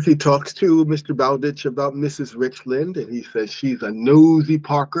 he talks to Mr. Bowditch about Mrs. Richland, and he says she's a nosy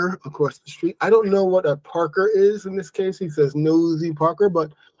Parker across the street. I don't know what a Parker is in this case. He says nosy Parker,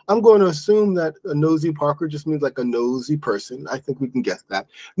 but I'm going to assume that a nosy Parker just means like a nosy person. I think we can guess that.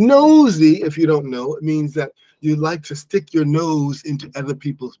 Nosy, if you don't know, it means that you like to stick your nose into other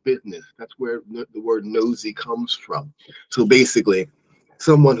people's business. That's where the word nosy comes from. So basically,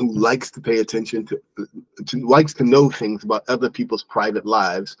 someone who likes to pay attention likes to know things about other people's private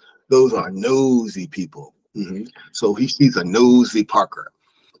lives, those are nosy people. So he's a nosy Parker.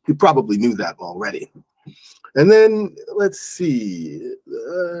 You probably knew that already. And then let's see,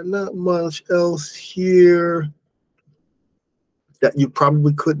 not much else here that you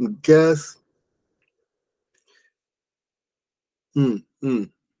probably couldn't guess.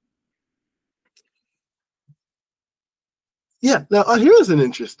 Yeah, now here's an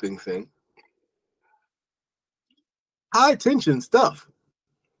interesting thing. High tension stuff.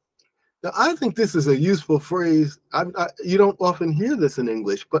 Now, I think this is a useful phrase. You don't often hear this in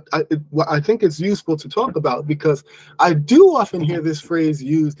English, but I think it's useful to talk about because I do often hear this phrase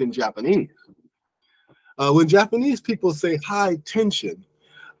used in Japanese. When Japanese people say high tension,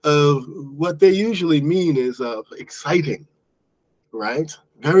 what they usually mean is exciting, right?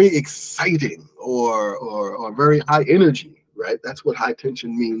 Very exciting or very high energy, right? That's what high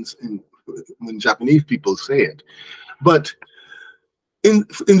tension means when Japanese people say it. But in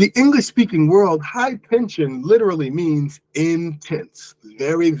the English-speaking world, high tension literally means intense,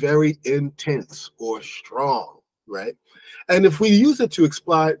 very, very intense or strong, right? And if we use it to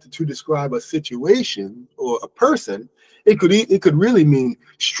describe a situation or a person, it could really mean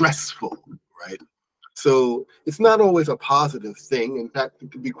stressful, right? So it's not always a positive thing. In fact,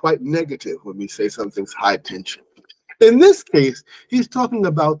 it could be quite negative when we say something's high tension. In this case, he's talking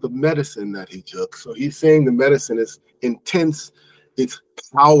about the medicine that he took. So he's saying the medicine is intense, it's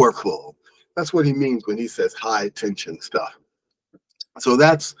powerful. That's what he means when he says high tension stuff. So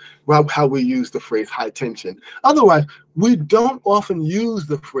that's how we use the phrase high tension. Otherwise, we don't often use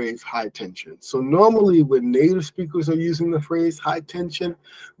the phrase high tension. So normally when native speakers are using the phrase high tension,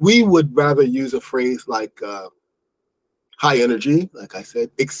 we would rather use a phrase like high energy, like I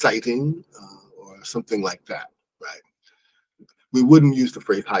said, exciting, or something like that, right? We wouldn't use the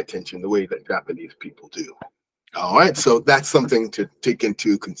phrase high tension the way that Japanese people do. All right, so that's something to take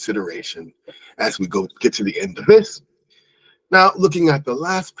into consideration as we get to the end of this. Now, looking at the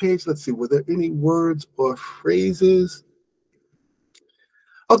last page, let's see, were there any words or phrases?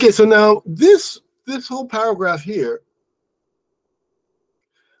 Okay, so now this whole paragraph here,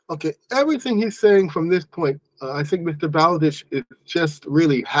 okay, everything he's saying from this point, I think Mr. Bowditch is just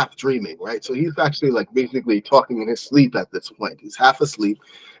really half dreaming, right? So he's actually like basically talking in his sleep at this point. He's half asleep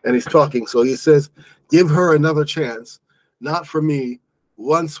and he's talking. So he says, give her another chance. Not for me.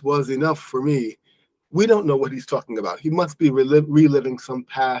 Once was enough for me. We don't know what he's talking about. He must be reliving some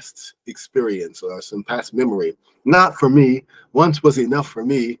past experience or some past memory. Not for me. Once was enough for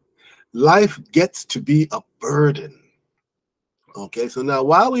me. Life gets to be a burden. Okay, so now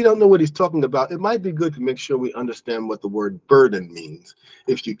while we don't know what he's talking about, it might be good to make sure we understand what the word burden means,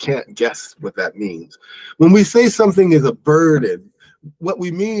 if you can't guess what that means. When we say something is a burden, what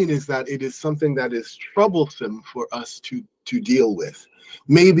we mean is that it is something that is troublesome for us to deal with.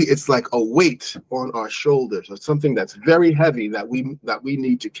 Maybe it's like a weight on our shoulders or something that's very heavy that we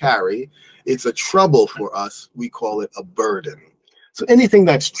need to carry. It's a trouble for us. We call it a burden. So anything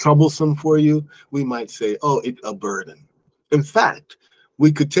that's troublesome for you, we might say, oh, it's a burden. In fact,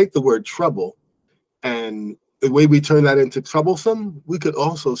 we could take the word trouble, and the way we turn that into troublesome, we could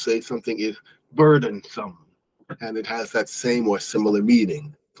also say something is burdensome, and it has that same or similar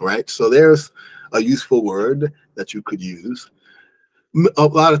meaning, right? So there's a useful word that you could use. A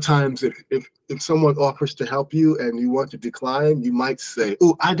lot of times, if someone offers to help you and you want to decline, you might say,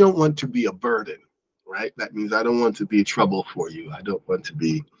 oh, I don't want to be a burden, right? That means I don't want to be trouble for you. I don't want to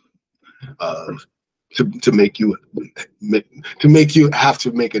be uh, to make you have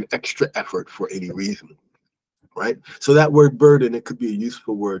to make an extra effort for any reason, right? So that word burden, it could be a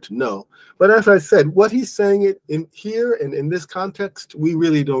useful word to know. But as I said, what he's saying it in here and in this context, we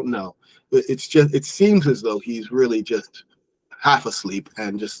really don't know. It's just, it seems as though he's really just half asleep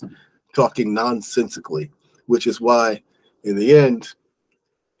and just talking nonsensically, which is why in the end,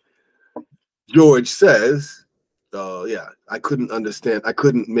 George says, yeah, I couldn't understand. I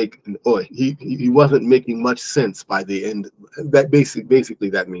couldn't make, he wasn't making much sense by the end. That basically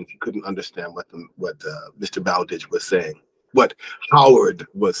that means he couldn't understand what Mr. Bowditch was saying, what Howard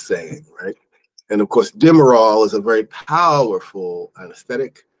was saying, right? And of course, Demerol is a very powerful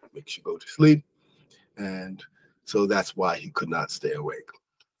anesthetic, makes you go to sleep. And so that's why he could not stay awake.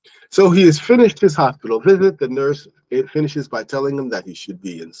 So he has finished his hospital visit. The nurse finishes by telling him that he should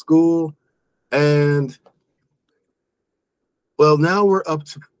be in school. And well, now we're up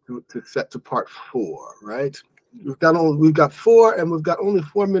to part 4, right? We've got 4, and we've got only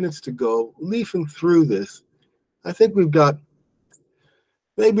 4 minutes to go. Leafing through this, I think we've got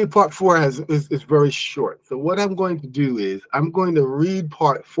maybe part 4 is very short. So what I'm going to do is I'm going to read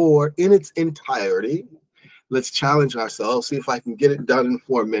part 4 in its entirety. Let's challenge ourselves, see if I can get it done in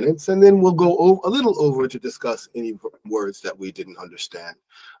 4 minutes, and then we'll go a little over to discuss any words that we didn't understand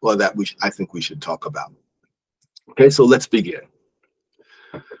or that I think we should talk about. Okay, so let's begin.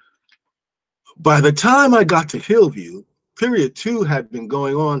 By the time I got to Hillview, period 2 had been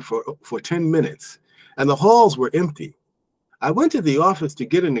going on for 10 minutes, and the halls were empty. I went to the office to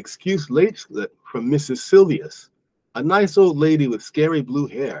get an excuse late slip from Mrs. Silvius, a nice old lady with scary blue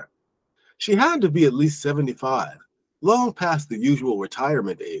hair. She had to be at least 75, long past the usual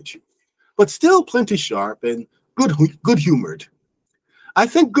retirement age, but still plenty sharp and good-humored. I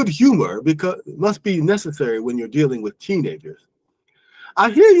think good humor must be necessary when you're dealing with teenagers.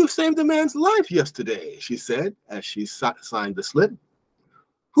 I hear you saved a man's life yesterday, she said as she signed the slip.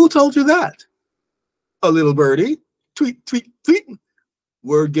 Who told you that? A little birdie. Tweet, tweet, tweet.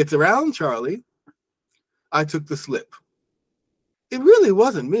 Word gets around, Charlie. I took the slip. It really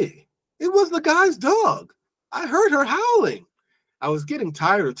wasn't me. It was the guy's dog. I heard her howling. I was getting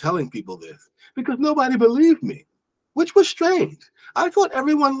tired of telling people this because nobody believed me, which was strange. I thought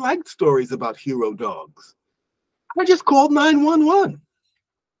everyone liked stories about hero dogs. I just called 911.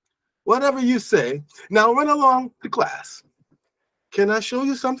 Whatever you say. Now run along to class. Can I show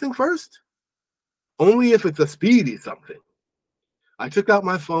you something first? Only if it's a speedy something. I took out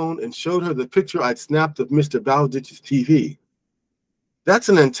my phone and showed her the picture I'd snapped of Mr. Bowditch's TV. That's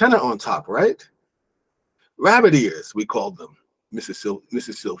an antenna on top, right? Rabbit ears, we called them, Mrs.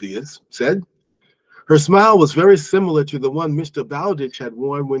 Silvius said. Her smile was very similar to the one Mr. Bowditch had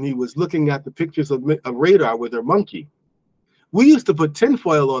worn when he was looking at the pictures of radar with her monkey. We used to put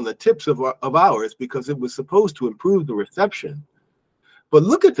tinfoil on the tips of ours because it was supposed to improve the reception. But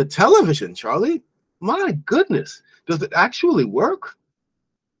look at the television, Charlie. My goodness, does it actually work?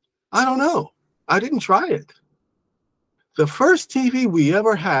 I don't know. I didn't try it. The first TV we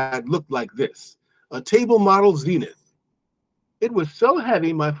ever had looked like this, a table model Zenith. It was so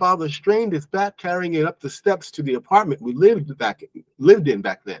heavy, my father strained his back carrying it up the steps to the apartment we lived in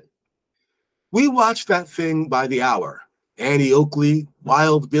back then. We watched that thing by the hour. Annie Oakley,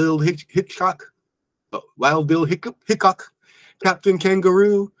 Wild Bill Hickok, Captain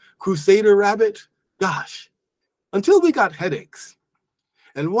Kangaroo, Crusader Rabbit. Gosh, until we got headaches.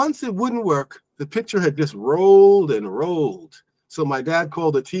 And once it wouldn't work, the picture had just rolled and rolled. So my dad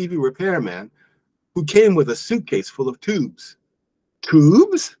called a TV repairman who came with a suitcase full of tubes.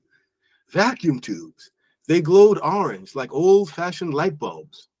 Tubes? Vacuum tubes. They glowed orange like old-fashioned light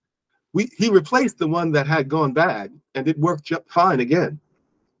bulbs. He replaced the one that had gone bad, and it worked just fine again.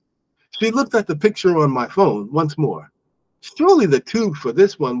 She looked at the picture on my phone once more. Surely the tube for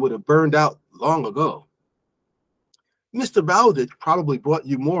this one would have burned out long ago. Mr. Bowditch probably bought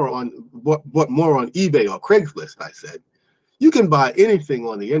more on eBay or Craigslist, I said. You can buy anything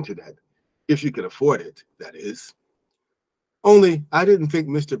on the internet, if you can afford it, that is. Only I didn't think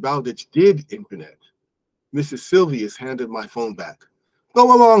Mr. Bowditch did internet. Mrs. Silvius handed my phone back.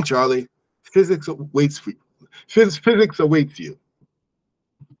 Go along, Charlie. Physics awaits you.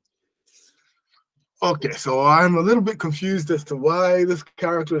 Okay, so I'm a little bit confused as to why this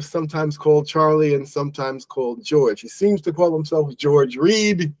character is sometimes called Charlie and sometimes called George. He seems to call himself George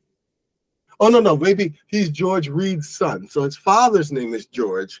Reed. Oh, no, maybe he's George Reed's son. So his father's name is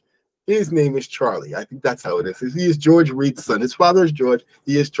George. His name is Charlie. I think that's how it is. He is George Reed's son. His father is George.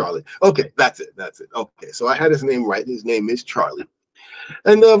 He is Charlie. Okay, that's it. Okay, so I had his name right. His name is Charlie.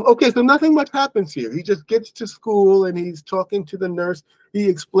 And okay, so nothing much happens here. He just gets to school and he's talking to the nurse. He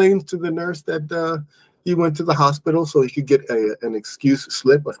explains to the nurse that he went to the hospital so he could get an excuse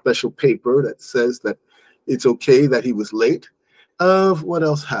slip, a special paper that says that it's okay that he was late. What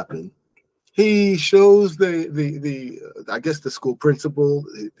else happened? He shows the I guess the school principal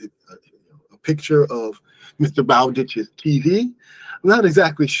a picture of Mr. Bowditch's TV. I'm not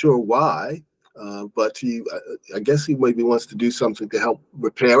exactly sure why. But I guess he maybe wants to do something to help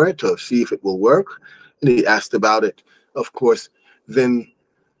repair it or see if it will work. And he asked about it. Of course, then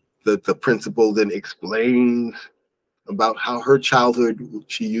the principal then explains about how her childhood,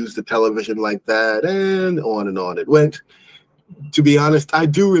 she used the television like that, and on it went. To be honest, I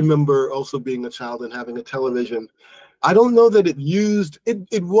do remember also being a child and having a television. I don't know that it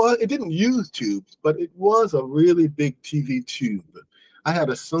didn't use tubes, but it was a really big TV tube. I had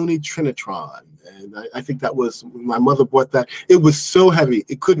a Sony Trinitron, and I think that was, my mother bought that. It was so heavy,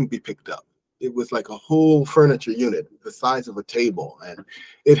 it couldn't be picked up. It was like a whole furniture unit, the size of a table, and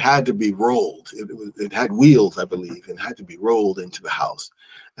it had to be rolled. It had wheels, I believe, and had to be rolled into the house.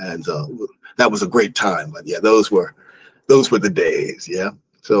 And that was a great time. But yeah, those were the days, yeah.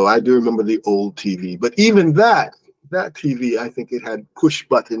 So I do remember the old TV, but even that TV, I think it had push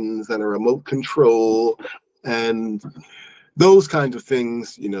buttons and a remote control and those kinds of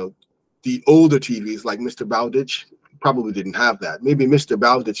things. You know, the older TVs like Mr. Bowditch probably didn't have that. Maybe Mr.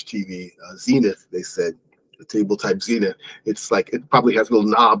 Bowditch TV, Zenith, they said, the table type Zenith, it's like, it probably has little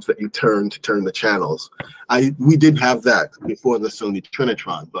knobs that you turn to turn the channels. We did have that before the Sony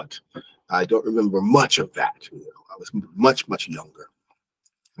Trinitron, but I don't remember much of that. You know, I was much younger.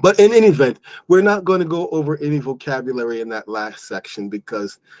 But in any event, we're not going to go over any vocabulary in that last section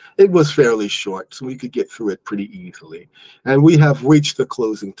because it was fairly short, so we could get through it pretty easily. And we have reached the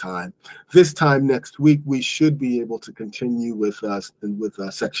closing time. This time next week, we should be able to continue with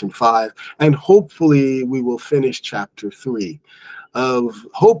section 5, and hopefully we will finish chapter 3.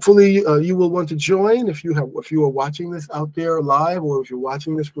 Hopefully you will want to join if you are watching this out there live, or if you're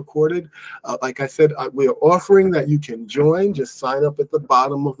watching this recorded. Like I said, we are offering that you can join. Just sign up at the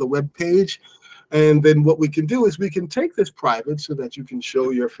bottom of the web page, and then what we can do is we can take this private so that you can show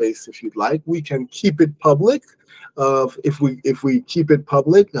your face if you'd like. We can keep it public. If we keep it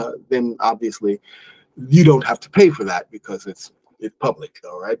public, then obviously you don't have to pay for that because it's public,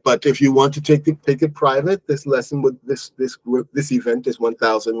 all right? But if you want to take it private, this lesson with this event is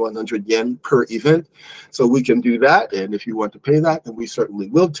 1,100 yen per event. So we can do that. And if you want to pay that, then we certainly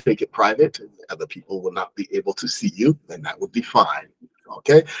will take it private, and other people will not be able to see you, and that would be fine.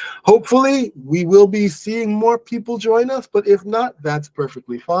 Okay, hopefully we will be seeing more people join us, but if not, that's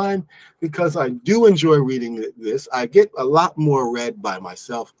perfectly fine, because I do enjoy reading this. I get a lot more read by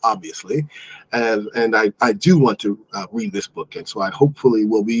myself, obviously, and I do want to read this book, and so I hopefully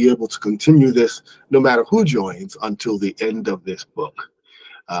will be able to continue this no matter who joins until the end of this book.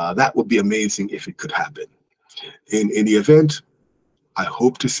 That would be amazing if it could happen. In any event, I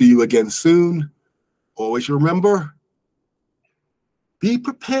hope to see you again soon. Always remember, be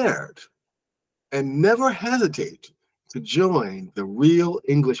prepared and never hesitate to join the Real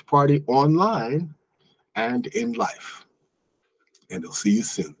English Party online and in life. And I'll see you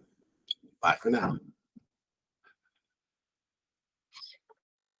soon. Bye for now.